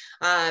you.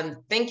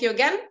 Thank you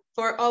again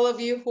for all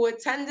of you who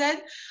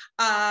attended.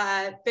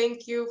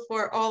 Thank you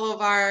for all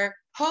of our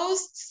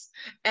hosts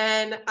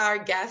and our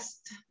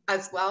guests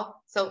as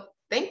well. So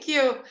thank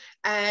you,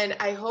 and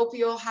I hope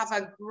you'll have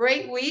a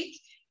great week,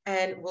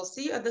 and we'll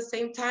see you at the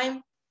same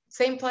time,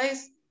 same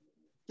place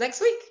next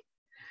week.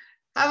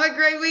 Have a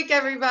great week,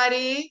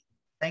 everybody.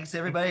 Thanks,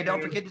 everybody.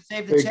 Don't forget to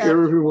save the Thank chat. you,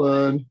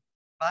 everyone.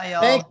 Bye,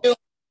 y'all. Thank you.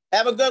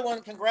 Have a good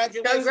one.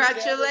 Congratulations.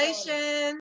 Congratulations.